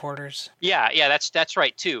teleporters. Yeah, that's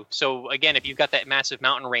right too. So again, if you've got that massive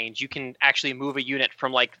mountain range, you can actually move a unit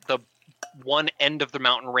from like the one end of the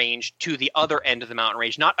mountain range to the other end of the mountain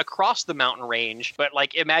range, not across the mountain range, but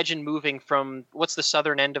like imagine moving from what's the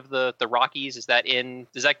southern end of the Rockies? Does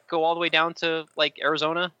that go all the way down to like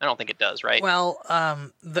Arizona? I don't think it does, right? Well,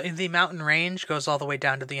 the mountain range goes all the way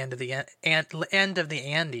down to the end of the end of the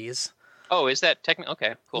Andes. Oh, is that technically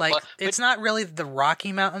okay? Cool. Like, it's not really the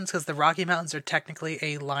Rocky Mountains, because the Rocky Mountains are technically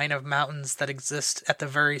a line of mountains that exist at the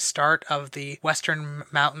very start of the Western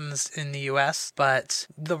Mountains in the U.S., but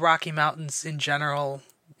the Rocky Mountains in general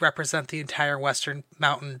represent the entire Western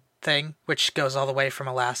Mountain thing, which goes all the way from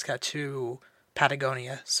Alaska to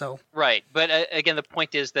Patagonia. So right, but again, the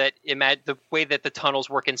point is that the way that the tunnels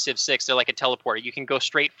work in Civ 6, they're like a teleporter. You can go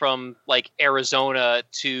straight from like Arizona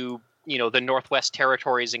to the Northwest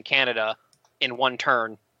Territories in Canada in one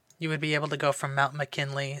turn. You would be able to go from Mount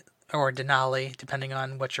McKinley or Denali, depending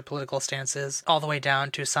on what your political stance is, all the way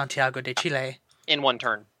down to Santiago de Chile. In one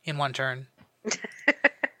turn.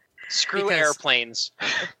 Screw airplanes.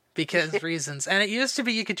 Because reasons. And it used to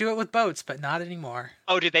be you could do it with boats, but not anymore.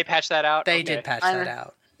 Oh, did they patch that out? They did patch that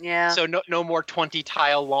out. Yeah. So no more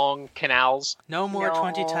 20-tile long canals? No more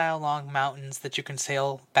 20-tile long mountains that you can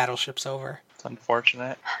sail battleships over. It's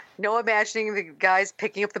unfortunate. No imagining the guys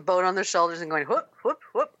picking up the boat on their shoulders and going whoop, whoop,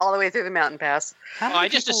 whoop, all the way through the mountain pass. I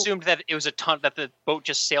just assumed that it was that the boat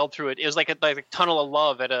just sailed through it. It was like a tunnel of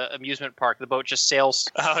love at an amusement park. The boat just sails.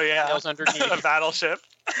 Oh, yeah. Sails underneath. A battleship.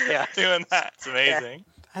 Yeah. Doing that. It's amazing.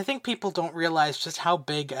 I think people don't realize just how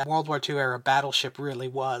big a World War II era battleship really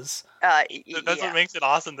was. That's what makes it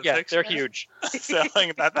awesome to Yeah, picture. they're huge.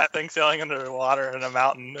 Sailing that thing sailing under the water in a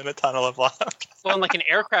mountain in a tunnel of lava. Well, and like an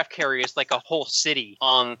aircraft carrier is like a whole city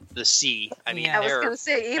on the sea. I mean, Yeah. I was they're going to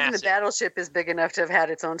say, even massive. the battleship is big enough to have had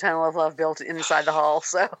its own tunnel of love built inside the hull.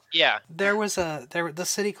 So Yeah, The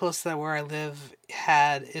city close to where I live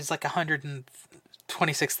is like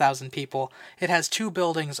 126,000 people. It has 2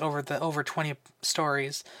 buildings over 20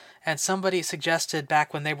 stories, and somebody suggested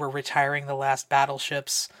back when they were retiring the last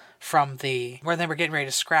battleships when they were getting ready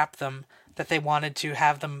to scrap them, that they wanted to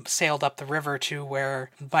have them sailed up the river to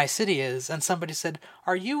where my city is, and somebody said,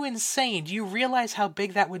 "Are you insane? Do you realize how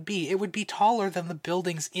big that would be? It would be taller than the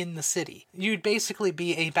buildings in the city. You'd basically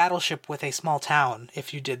be a battleship with a small town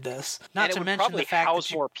if you did this." and it would probably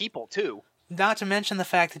house more people too. Not to mention the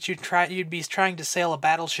fact that you'd be trying to sail a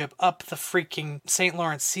battleship up the freaking St.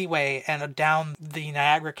 Lawrence Seaway and down the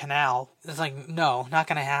Niagara Canal. It's like, no, not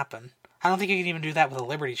going to happen. I don't think you can even do that with a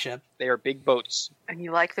Liberty ship. They are big boats. and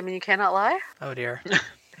you like them and you cannot lie. Oh dear.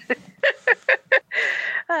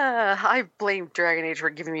 I blame Dragon Age for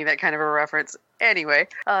giving me that kind of a reference. Anyway,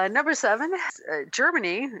 number 7,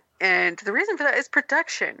 Germany, and the reason for that is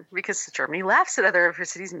production, because Germany laughs at other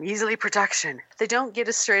cities' measly production. They don't get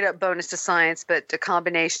a straight-up bonus to science, but a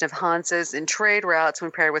combination of Hansas and trade routes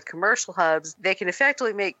when paired with commercial hubs, they can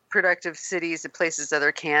effectively make productive cities at places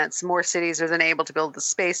other can't. More cities are then able to build the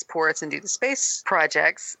spaceports and do the space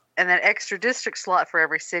projects, and that extra district slot for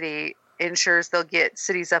every city ensures they'll get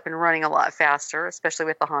cities up and running a lot faster, especially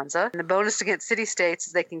with the Hansa. And the bonus to get city-states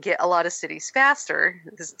is they can get a lot of cities faster.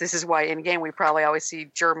 This is why in-game we probably always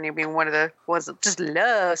see Germany being one of the ones that just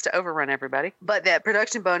loves to overrun everybody. But that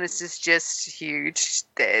production bonus is just huge.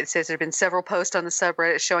 It says there have been several posts on the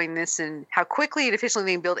subreddit showing this and how quickly and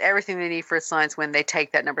efficiently they can build everything they need for science when they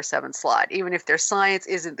take that number 7 slot. Even if their science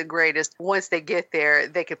isn't the greatest, once they get there,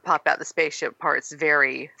 they could pop out the spaceship parts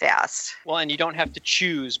very fast. Well, and you don't have to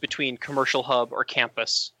choose between commercial hub or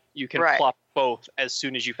campus. You can Right. plop both as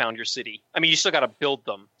soon as you found your city. I mean, you still got to build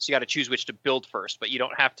them, so you got to choose which to build first, but you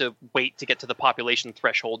don't have to wait to get to the population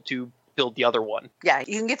threshold to build the other one. Yeah,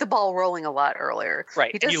 you can get the ball rolling a lot earlier.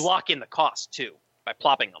 Right, He and you does- lock in the cost, too, by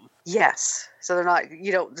plopping them. Yes. So they're not,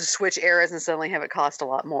 you don't just switch eras and suddenly have it cost a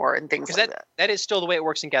lot more and things Because like that. that is still the way it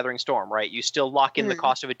works in Gathering Storm, right? You still lock in the Mhm.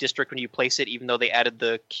 cost of a district when you place it, even though they added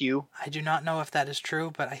the queue. I do not know if that is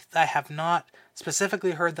true, but I have not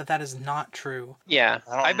specifically heard that is not true. Yeah,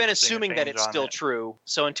 I don't I've been remember seeing a assuming that change it's on still it. true,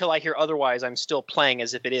 so until I hear otherwise, I'm still playing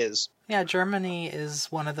as if it is. Yeah, Germany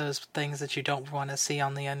is one of those things that you don't want to see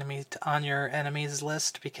on your enemies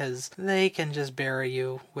list because they can just bury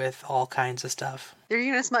you with all kinds of stuff. Their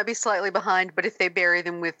units might be slightly behind, but if they bury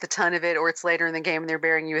them with a ton of it, or it's later in the game and they're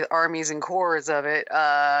burying you with armies and corps of it,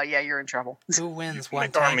 yeah, you're in trouble. Who wins, can one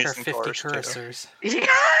make tank armies or and 50 cores, too. cuirassiers? Yeah,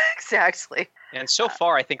 exactly. And so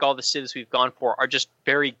far, I think all the civs we've gone for are just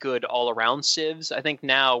very good all-around civs. I think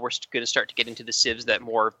now we're going to start to get into the civs that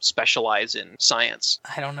more specialize in science.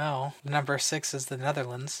 I don't know. Number 6 is the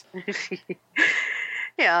Netherlands.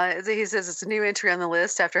 Yeah, he says it's a new entry on the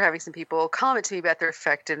list after having some people comment to me about their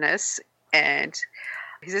effectiveness. And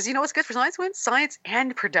he says, you know what's good for science wins? Science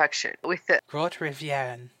and production. With the Groot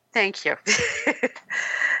Rivieren. Thank you.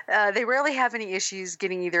 They rarely have any issues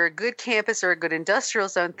getting either a good campus or a good industrial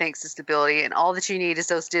zone thanks to stability, and all that you need is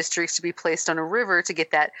those districts to be placed on a river to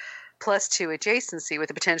get that +2 adjacency with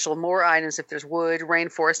the potential of more items if there's wood,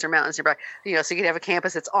 rainforest, or mountains nearby. So you could have a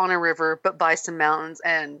campus that's on a river but by some mountains,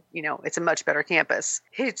 and it's a much better campus.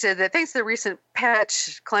 He said that thanks to the recent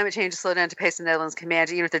patch, climate change has slowed down to pace the Netherlands can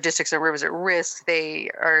manage, even if their districts and rivers are at risk. They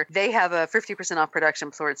have a 50% off production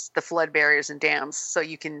towards the flood barriers and dams, so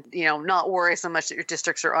you can not worry so much that your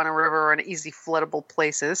districts are on a river or in easy floodable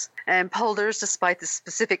places. And polders, despite the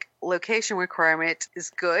specific location requirement, is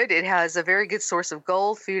good. It has a very good source of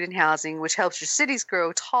gold, food, and housing, which helps your cities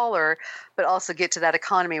grow taller, but also get to that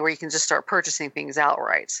economy where you can just start purchasing things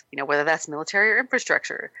outright, whether that's military or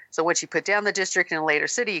infrastructure. So once you put down the district in a later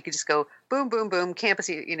city, you can just go boom, boom, boom, campus,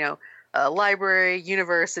 library,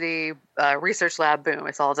 university, research lab, boom,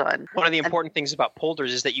 it's all done. One of the important things about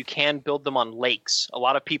polders is that you can build them on lakes. A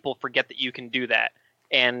lot of people forget that you can do that.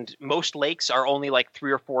 And most lakes are only like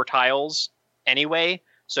 3 or 4 tiles anyway.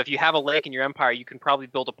 So if you have a lake in your empire, you can probably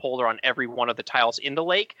build a polder on every one of the tiles in the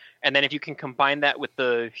lake. And then if you can combine that with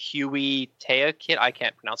the Huey-Tea kit, I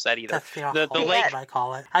can't pronounce that either. That's The lake, I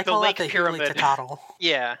call it. I call lake it the pyramid. Huey-Tecatl.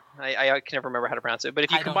 Yeah, I can never remember how to pronounce it. But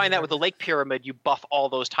if you I don't combine that either. with the lake pyramid, you buff all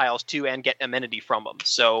those tiles too and get amenity from them.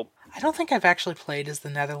 So I don't think I've actually played as the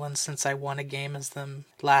Netherlands since I won a game as them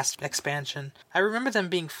last expansion. I remember them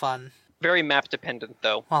being fun. very map dependent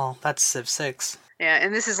though. Well, that's Civ 6. Yeah,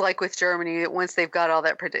 and this is like with Germany. Once they've got all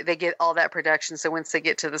that, they get all that production. So once they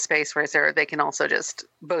get to the space race, they can also just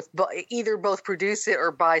either produce it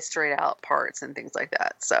or buy straight out parts and things like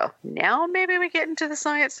that. So now maybe we get into the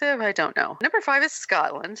science civ. I don't know. Number 5 is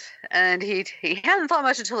Scotland, and he hadn't thought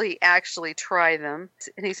much until he actually tried them.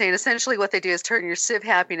 And he's saying essentially what they do is turn your civ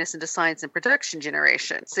happiness into science and production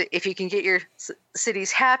generation. So if you can get your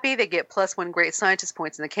cities happy, they get +1 great scientist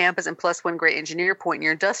points in the campus and +1 great engineer point in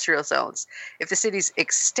your industrial zones. If the city's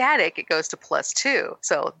ecstatic, it goes to +2.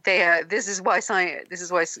 So this is why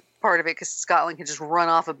part of it, because Scotland can just run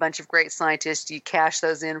off a bunch of great scientists. You cash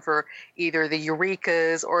those in for either the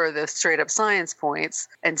Eurekas or the straight up science points,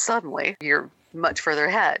 and suddenly you're much further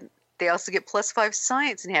ahead. They also get +5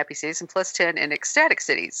 science in happy cities and +10 in ecstatic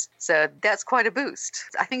cities. So that's quite a boost.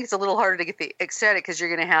 I think it's a little harder to get the ecstatic because you're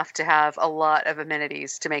going to have a lot of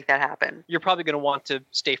amenities to make that happen. You're probably going to want to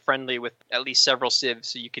stay friendly with at least several civs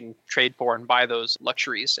so you can trade for and buy those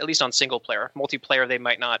luxuries, at least on single player. Multiplayer, they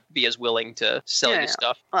might not be as willing to sell you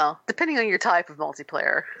stuff. Well, depending on your type of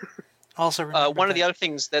multiplayer. Also, one of the other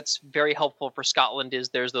things that's very helpful for Scotland is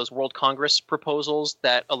there's those World Congress proposals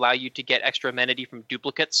that allow you to get extra amenity from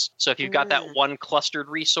duplicates. So if you've got that one clustered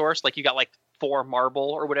resource, like you got like 4 marble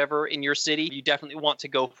or whatever in your city, you definitely want to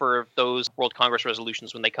go for those World Congress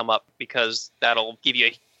resolutions when they come up, because that'll give you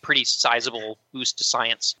a pretty sizable boost to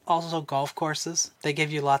science. Also, golf courses. They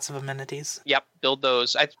give you lots of amenities. Yep, build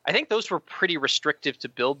those. I think those were pretty restrictive to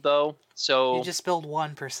build, though. So you just build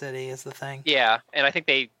 1 per city is the thing. Yeah, and I think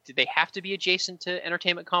did they have to be adjacent to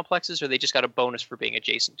entertainment complexes, or they just got a bonus for being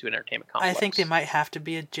adjacent to an entertainment complex? I think they might have to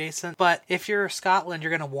be adjacent, but if you're Scotland,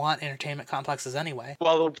 you're going to want entertainment complexes anyway.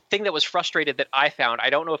 Well, the thing that was frustrated that I found,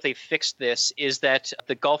 I don't know if they fixed this, is that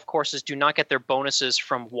the golf courses do not get their bonuses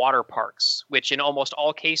from water parks, which in almost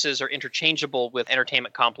all cases are interchangeable with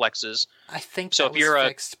entertainment complexes. I think so. That If was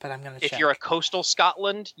fixed, but I'm going to check. If you're a coastal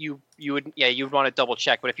Scotland, you would want to double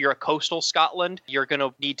check. But if you're a coastal Scotland, you're going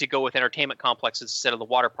to need to go with entertainment complexes instead of the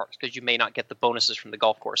water parks, because you may not get the bonuses from the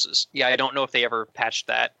golf courses. Yeah, I don't know if they ever patched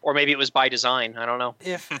that, or maybe it was by design. I don't know.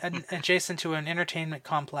 If adjacent to an entertainment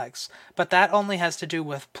complex, but that only has to do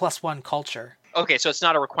with +1 culture. Okay, so it's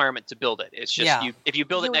not a requirement to build it. It's just if you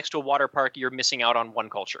build it next to a water park, you're missing out on 1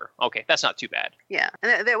 culture. Okay, that's not too bad. Yeah,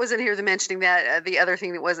 and that wasn't here mentioning that. The other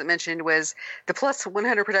thing that wasn't mentioned was the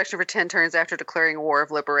 +100 production for 10 turns after declaring a war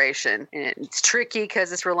of liberation. And it's tricky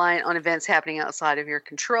because it's reliant on events happening outside of your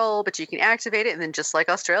control, but you can activate it. And then just like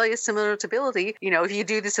Australia's similar to ability, if you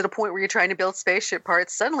do this at a point where you're trying to build spaceship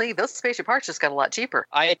parts, suddenly those spaceship parts just got a lot cheaper.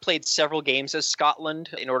 I had played several games as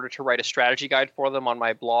Scotland in order to write a strategy guide for them on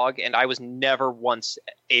my blog, and I was never once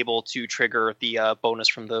able to trigger the bonus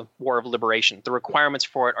from the War of Liberation. The requirements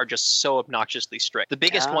for it are just so obnoxiously strict. The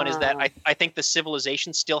biggest one is that I think the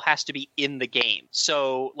civilization still has to be in the game.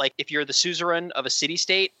 So, like, if you're the suzerain of a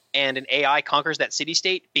city-state and an AI conquers that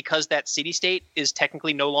city-state, because that city-state is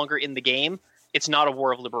technically no longer in the game, it's not a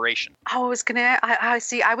War of Liberation. I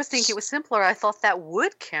see. I was thinking it was simpler. I thought that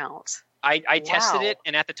would count. I tested it,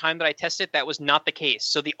 and at the time that I tested it, that was not the case.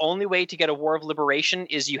 So the only way to get a War of Liberation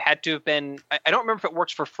is you had to have been... I don't remember if it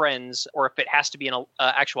works for friends or if it has to be an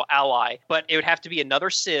actual ally, but it would have to be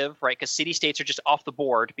another civ, right? Because city-states are just off the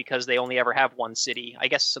board because they only ever have 1 city. I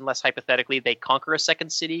guess unless hypothetically they conquer a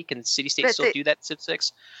second city. Can city-states still do that in Civ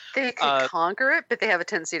 6? They could conquer it, but they have a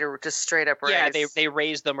tendency to just straight up raise. Yeah, they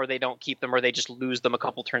raise them, or they don't keep them, or they just lose them a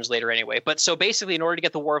couple turns later anyway. But so basically, in order to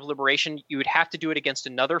get the War of Liberation, you would have to do it against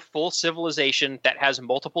another full civilization that has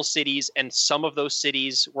multiple cities, and some of those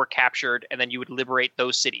cities were captured, and then you would liberate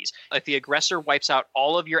those cities. If the aggressor wipes out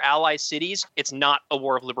all of your ally cities, it's not a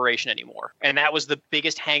War of Liberation anymore. And that was the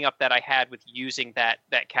biggest hang-up that I had with using that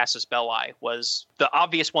Casus Belli, was the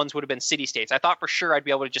obvious ones would have been city-states. I thought for sure I'd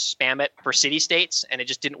be able to just spam it for city-states, and it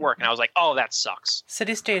just didn't work. And I was like, oh, that sucks.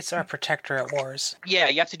 City-states are protectorate wars. Yeah,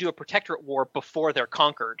 you have to do a protectorate war before they're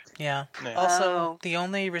conquered. Yeah. Also, the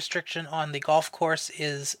only restriction on the golf course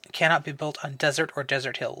is cannot be built on desert or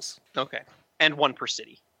desert hills. Okay. And 1 per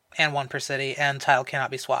city. And 1 per city, and tile cannot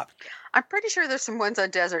be swapped. I'm pretty sure there's some ones on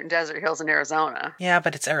desert and desert hills in Arizona. Yeah,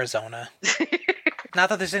 but it's Arizona. Not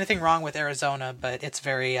that there's anything wrong with Arizona, but it's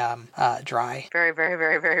very dry. Very, very,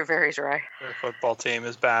 very, very, very dry. Their football team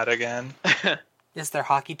is bad again. Is their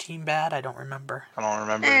hockey team bad? I don't remember. I don't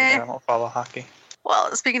remember. I don't follow hockey.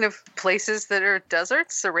 Well, speaking of places that are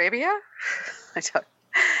deserts, Arabia? I don't...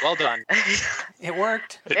 Well done. It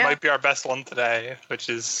worked. It might be our best one today, which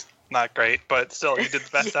is not great, but still, you did the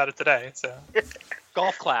best out of today. So,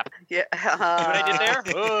 golf clap. Yeah. See what I did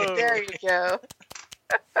there? There you go.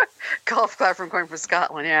 Golf platform coming from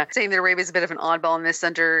Scotland, yeah. Saying that Arabia is a bit of an oddball in this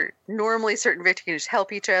under normally certain victories can just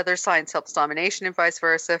help each other. Science helps domination and vice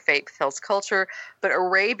versa. Faith helps culture. But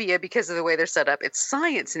Arabia, because of the way they're set up, it's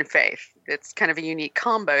science and faith. It's kind of a unique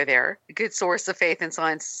combo there. A good source of faith and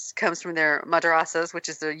science comes from their madrasas, which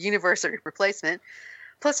is the university replacement.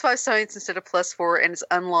 +5 science instead of +4, and it's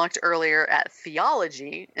unlocked earlier at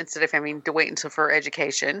theology instead of having to wait until for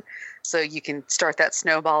education. So you can start that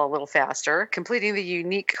snowball a little faster. Completing the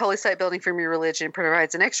unique holy site building from your religion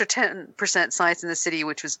provides an extra 10% science in the city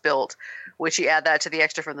which was built, which you add that to the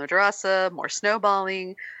extra from the madrasa, more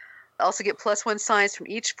snowballing. Also get +1 science from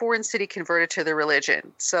each foreign city converted to their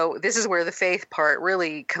religion. So this is where the faith part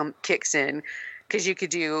really kicks in, because you could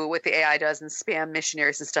do what the AI does and spam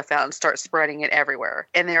missionaries and stuff out and start spreading it everywhere.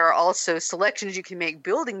 And there are also selections you can make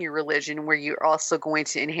building your religion where you're also going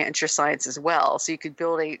to enhance your science as well. So you could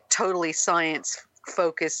build a totally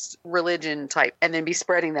science-focused religion type and then be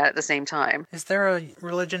spreading that at the same time. Is there a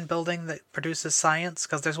religion building that produces science?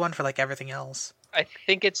 Because there's one for like everything else. I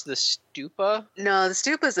think it's the stupa. No, the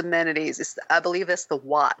stupa is amenities. I believe that's the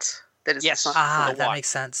Wat. That is Yes. the That makes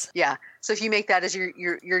sense. Yeah. So if you make that as your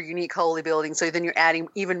unique holy building, so then you're adding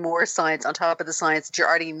even more science on top of the science that you're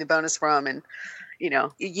already getting the bonus from, and you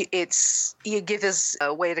give us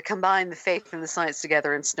a way to combine the faith and the science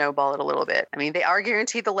together and snowball it a little bit. I mean, they are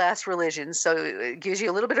guaranteed the last religion, so it gives you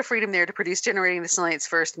a little bit of freedom there to produce generating the science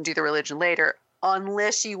first and do the religion later,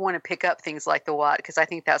 unless you want to pick up things like the Watt, because I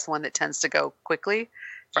think that's one that tends to go quickly.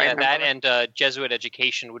 Yeah, that and Jesuit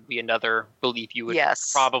education would be another belief you would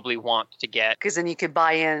probably want to get. Because then you could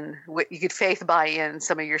you could faith buy in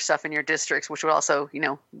some of your stuff in your districts, which would also,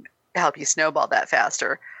 help you snowball that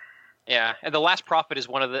faster. Yeah, and the Last Prophet is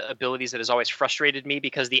one of the abilities that has always frustrated me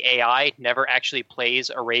because the AI never actually plays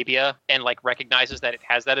Arabia and recognizes that it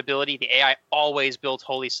has that ability. The AI always builds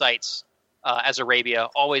holy sites as Arabia,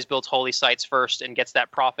 always builds holy sites first and gets that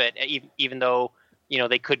profit, even though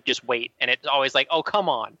they could just wait. And it's always like, oh, come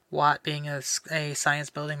on. Watt being a science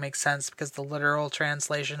building makes sense because the literal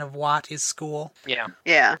translation of Watt is school. Yeah.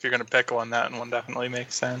 Yeah. If you're going to pick one, that one definitely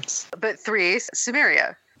makes sense. But 3,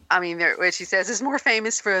 Sumeria. I mean, which he says is more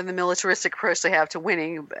famous for the militaristic approach they have to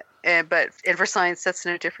winning, but for science, that's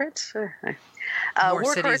no different. More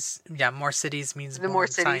cities means the more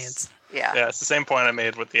cities, science. Yeah, it's the same point I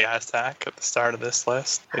made with the Aztec at the start of this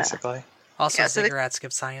list, basically. Also, ziggurats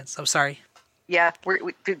give science. Oh, sorry. Yeah, we're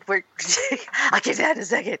I'll get that in a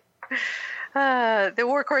second. The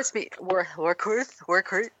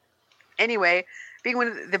Warcourt. Anyway, being one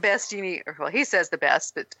of the best he says the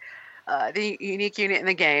best, but the unique unit in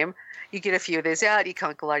the game. You get a few of those out, you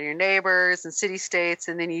conquer a lot of your neighbors and city-states,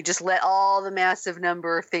 and then you just let all the massive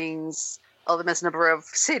number of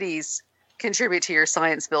cities contribute to your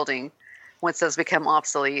science building once those become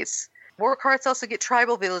obsolete. War carts also get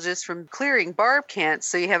tribal villages from clearing barb cants,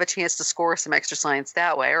 so you have a chance to score some extra science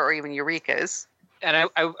that way, or even Eurekas. And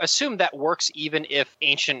I assume that works even if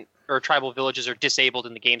ancient or tribal villages are disabled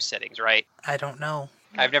in the game settings, right? I don't know.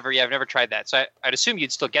 I've never tried that. So I'd assume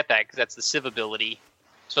you'd still get that because that's the Civ ability.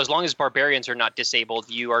 So as long as barbarians are not disabled,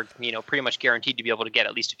 you are pretty much guaranteed to be able to get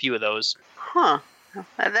at least a few of those. Huh.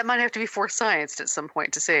 That might have to be force scienced at some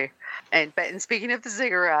point to see. And speaking of the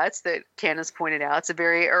ziggurats that Candace pointed out, it's a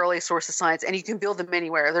very early source of science, and you can build them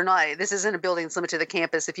anywhere. This isn't a building that's limited to the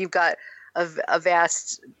campus. If you've got a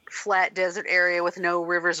vast flat desert area with no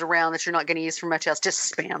rivers around that you're not going to use for much else,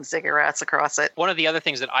 just spam ziggurats across it. One of the other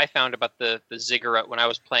things that I found about the ziggurat when I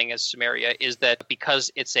was playing as Sumeria is that because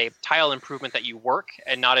it's a tile improvement that you work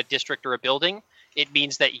and not a district or a building, it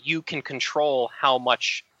means that you can control how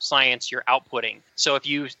much science you're outputting. So if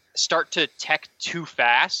you start to tech too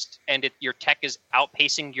fast and your tech is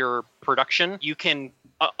outpacing your production, you can,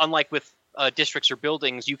 unlike with districts or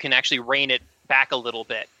buildings, you can actually rein it back a little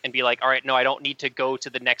bit and be like, all right, no, I don't need to go to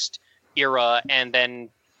the next era and then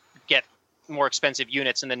get more expensive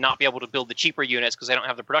units and then not be able to build the cheaper units because I don't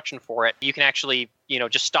have the production for it. You can actually,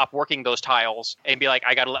 just stop working those tiles and be like,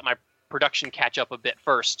 I got to let my production catch up a bit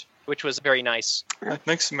first, which was very nice. I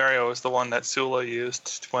think Sumeria was the one that Sula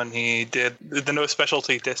used when he did the no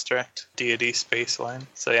specialty district deity space line.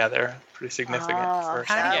 So yeah, they're pretty significant.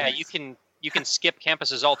 Yeah, you can skip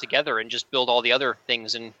campuses altogether and just build all the other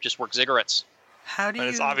things and just work ziggurats.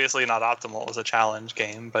 It's obviously not optimal as a challenge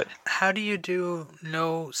game, but how do you do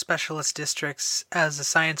no specialist districts as a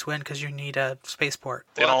science win because you need a spaceport?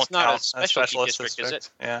 They don't it's not count a specialty district, is it?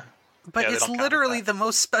 Yeah. But it's literally the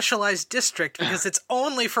most specialized district because it's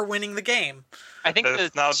only for winning the game. I think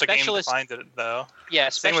that's not the game defined it, though. Yeah,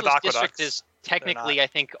 same with specialist district is technically, I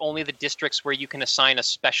think, only the districts where you can assign a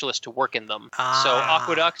specialist to work in them. So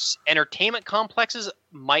aqueducts, entertainment complexes,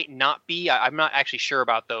 might not be. I'm not actually sure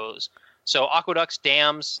about those. So aqueducts,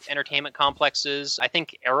 dams, entertainment complexes, I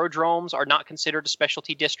think aerodromes are not considered a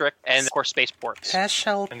specialty district, and of course spaceports.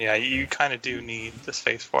 And yeah, you kind of do need the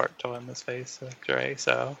spaceport to win the space victory,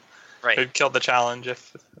 so Right. it would kill the challenge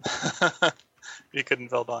if you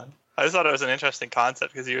couldn't build one. I just thought it was an interesting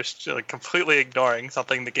concept because you were like completely ignoring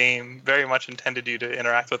something the game very much intended you to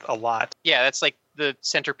interact with a lot. Yeah, that's like the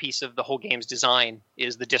centerpiece of the whole game's design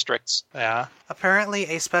is the districts. Yeah. Apparently,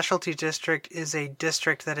 a specialty district is a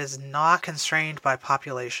district that is not constrained by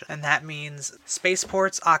population, and that means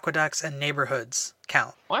spaceports, aqueducts, and neighborhoods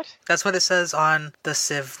count. What? That's what it says on the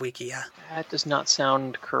Civ Wikia. That does not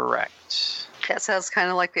sound correct. That sounds kind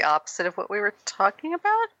of like the opposite of what we were talking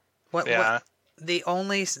about. What? Yeah. The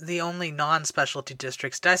only non-specialty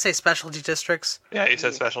districts. Did I say specialty districts? Yeah, you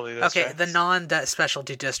said specialty districts. Okay, the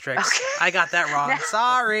non-specialty districts. Okay. I got that wrong.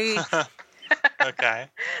 Sorry. Okay.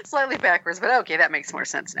 Slightly backwards, but okay, that makes more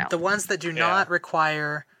sense now. The ones that do not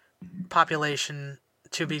require population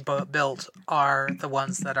to be built are the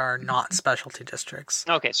ones that are not specialty districts.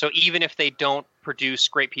 Okay, so even if they don't produce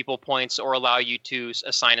great people points or allow you to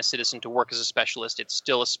assign a citizen to work as a specialist, it's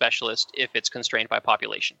still a specialist if it's constrained by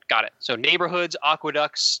population. Got it. So neighborhoods,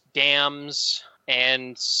 aqueducts, dams,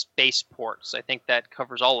 and spaceports. I think that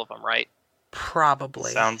covers all of them, right?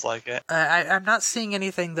 Probably. Sounds like it. I'm not seeing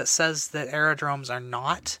anything that says that aerodromes are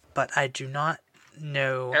not, but I do not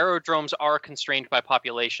know. Aerodromes are constrained by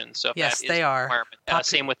population, so if Yes, that is they a are. requirement.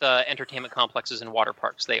 Same with entertainment complexes and water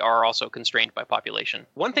parks. They are also constrained by population.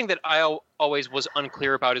 One thing that I always was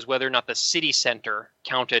unclear about is whether or not the city center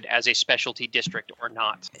counted as a specialty district or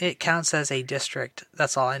not. It counts as a district.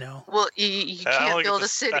 That's all I know. Well, you can't build a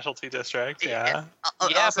city. Specialty district, yeah. Yeah,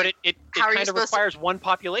 Also, but it how are you kind of supposed to- requires one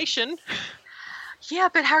population. Yeah,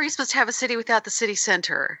 but how are you supposed to have a city without the city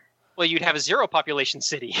center? Well, you'd have a zero population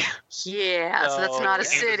city. Yeah, so that's So, not a it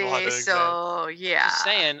doesn't city. want to So yeah, Just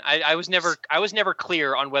saying, I was never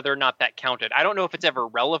clear on whether or not that counted. I don't know if it's ever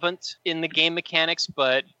relevant in the game mechanics,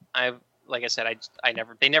 but like I said, they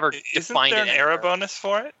never Isn't defined there it an error anywhere. bonus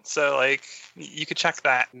for it? So, like, you could check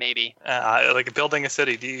that. Maybe. Like building a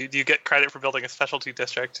city, do you get credit for building a specialty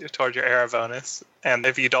district towards your error bonus? And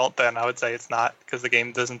if you don't, then I would say it's not, because the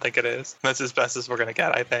game doesn't think it is. That's as best as we're going to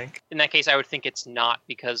get, I think. In that case, I would think it's not,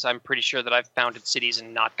 because I'm pretty sure that I've founded cities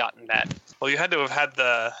and not gotten that. Well, you had to have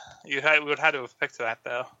had we would have to have picked that,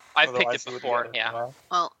 though. I've picked Otherwise, it you wouldn't before, get it. yeah.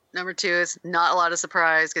 well, number 2 is not a lot of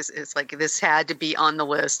surprise because it's like this had to be on the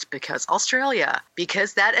list because Australia.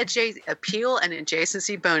 Because that appeal and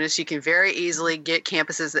adjacency bonus, you can very easily get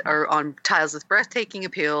campuses that are on tiles with breathtaking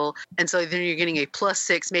appeal, and so then you're getting a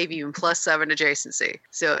 +6, maybe even +7 adjacency.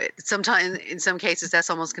 So sometimes, in some cases, that's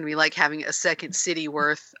almost going to be like having a second city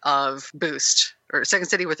worth of boost. Or a second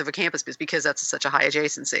city worth of a campus boost because that's such a high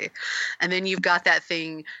adjacency. And then you've got that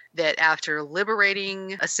thing that after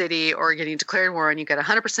liberating a city or getting declared war on, you get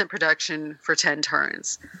 100% production for 10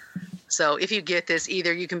 turns. So if you get this,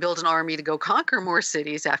 either you can build an army to go conquer more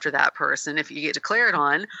cities after that person if you get declared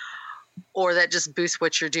on, or that just boosts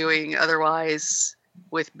what you're doing otherwise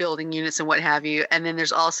with building units and what have you. And then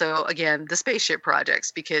there's also, again, the spaceship projects,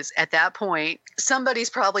 because at that point, somebody's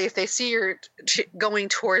probably, if they see you're going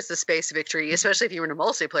towards the space victory, especially if you're in a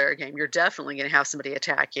multiplayer game, you're definitely going to have somebody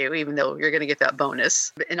attack you, even though you're going to get that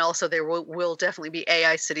bonus. And also there will definitely be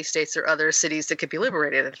AI city-states or other cities that could be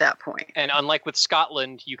liberated at that point. And unlike with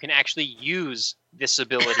Scotland, you can actually use this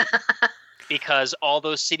ability. Because all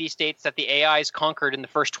those city-states that the AIs conquered in the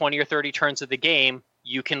first 20 or 30 turns of the game,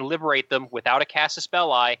 you can liberate them without a Casus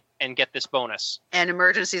Belli and get this bonus. And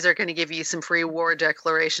emergencies are going to give you some free war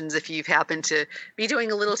declarations if you've happened to be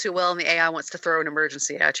doing a little too well and the AI wants to throw an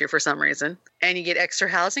emergency at you for some reason. And you get extra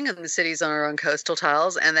housing, and the cities are on coastal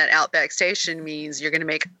tiles, and that outback station means you're going to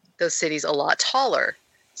make those cities a lot taller.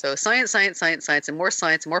 So science, and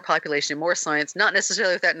more population, and more science. Not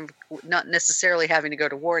necessarily having to go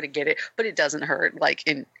to war to get it, but it doesn't hurt like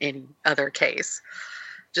in any other case.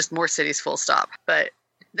 Just more cities, full stop. But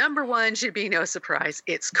number 1 should be no surprise.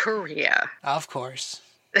 It's Korea. Of course.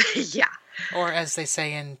 Yeah. Or as they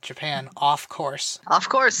say in Japan, off course. Off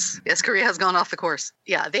course. Yes, Korea has gone off the course.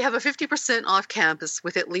 Yeah, they have a 50% off campus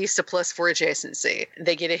with at least a +4 adjacency.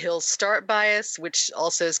 They get a hill start bias, which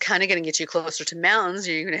also is kind of going to get you closer to mountains.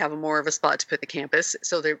 You're going to have more of a spot to put the campus.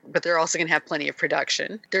 But they're also going to have plenty of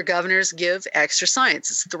production. Their governors give extra science.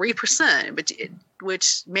 It's 3%,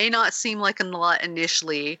 which may not seem like a lot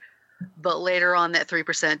initially, but later on that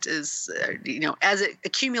 3% is, as it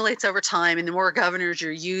accumulates over time and the more governors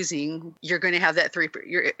you're using, you're going to have that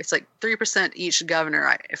it's like 3% each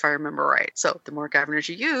governor, if I remember right. So the more governors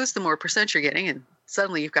you use, the more percent you're getting, and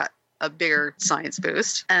suddenly you've got a bigger science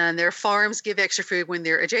boost. And their farms give extra food when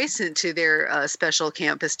they're adjacent to their special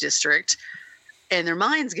campus district. And their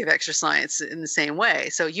mines give extra science in the same way.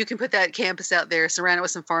 So you can put that campus out there, surround it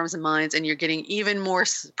with some farms and mines, and you're getting even more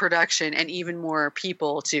production and even more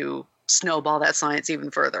people to snowball that science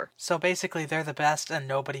even further. So basically, they're the best, and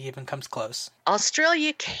nobody even comes close.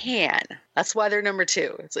 Australia can. That's why they're number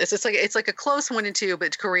 2. It's like a close 1 and 2,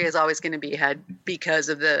 but Korea is always going to be ahead because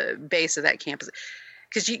of the base of that campus.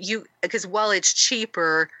 Because while it's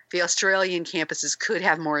cheaper, the Australian campuses could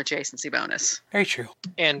have more adjacency bonus. Very true.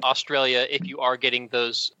 And Australia, if you are getting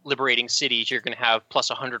those liberating cities, you're going to have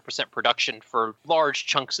plus 100% production for large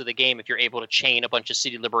chunks of the game if you're able to chain a bunch of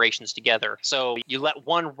city liberations together. So you let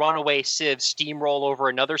one runaway civ steamroll over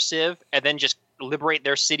another civ, and then just liberate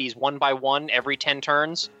their cities one by one every 10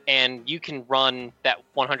 turns, and you can run that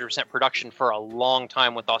 100% production for a long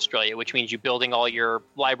time with Australia, which means you're building all your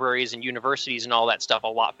libraries and universities and all that stuff a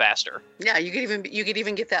lot faster. Yeah, you could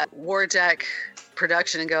even get that war jack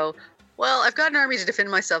production and go, well, I've got an army to defend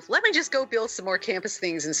myself. Let me just go build some more campus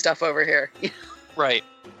things and stuff over here. Right.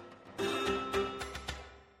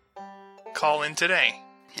 Call in today.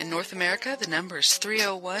 In North America, the number is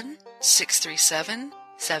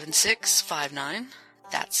 301-637-7659.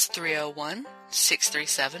 That's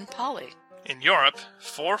 301-637-POLY. In Europe,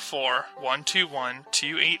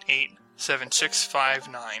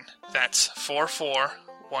 44121-288-7659. That's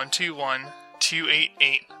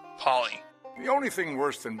 44121-288-POLY. The only thing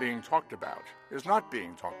worse than being talked about is not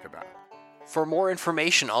being talked about. For more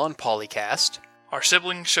information on PolyCast, our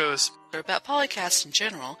sibling shows, Or about PolyCast in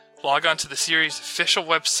general, log on to the series' official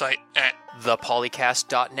website at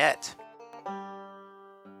thepolycast.net.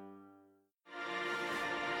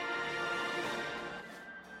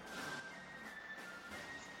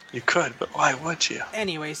 You could, but why would you?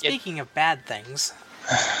 Anyway, speaking of bad things...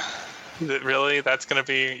 Really? That's going to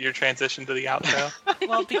be your transition to the outro?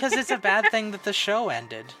 Well, because it's a bad thing that the show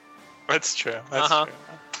ended. That's true. That's true.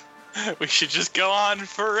 We should just go on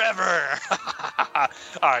forever. All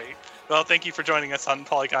right. Well, thank you for joining us on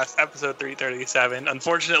PolyCast episode 337.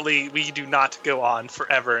 Unfortunately, we do not go on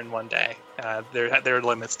forever in one day. There are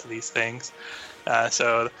limits to these things.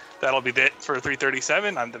 So that'll be it for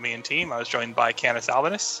 337. I'm the main team. I was joined by Canis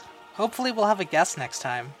Albinus. Hopefully we'll have a guest next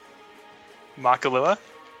time. Makalua.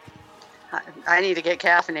 I need to get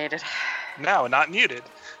caffeinated. No, not muted.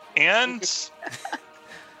 And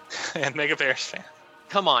and Mega Bears fan.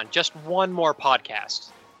 Come on, just one more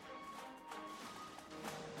podcast.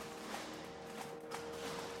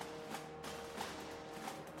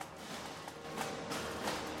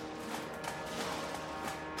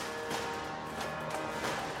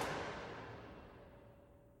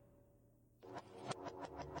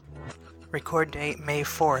 Record date May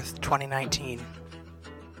 4th, 2019.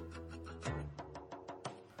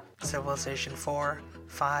 Civilization 4,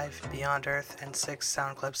 5, Beyond Earth, and 6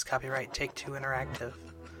 sound clips copyright Take-Two Interactive.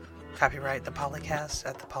 Copyright The PolyCast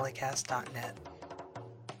at thepolycast.net.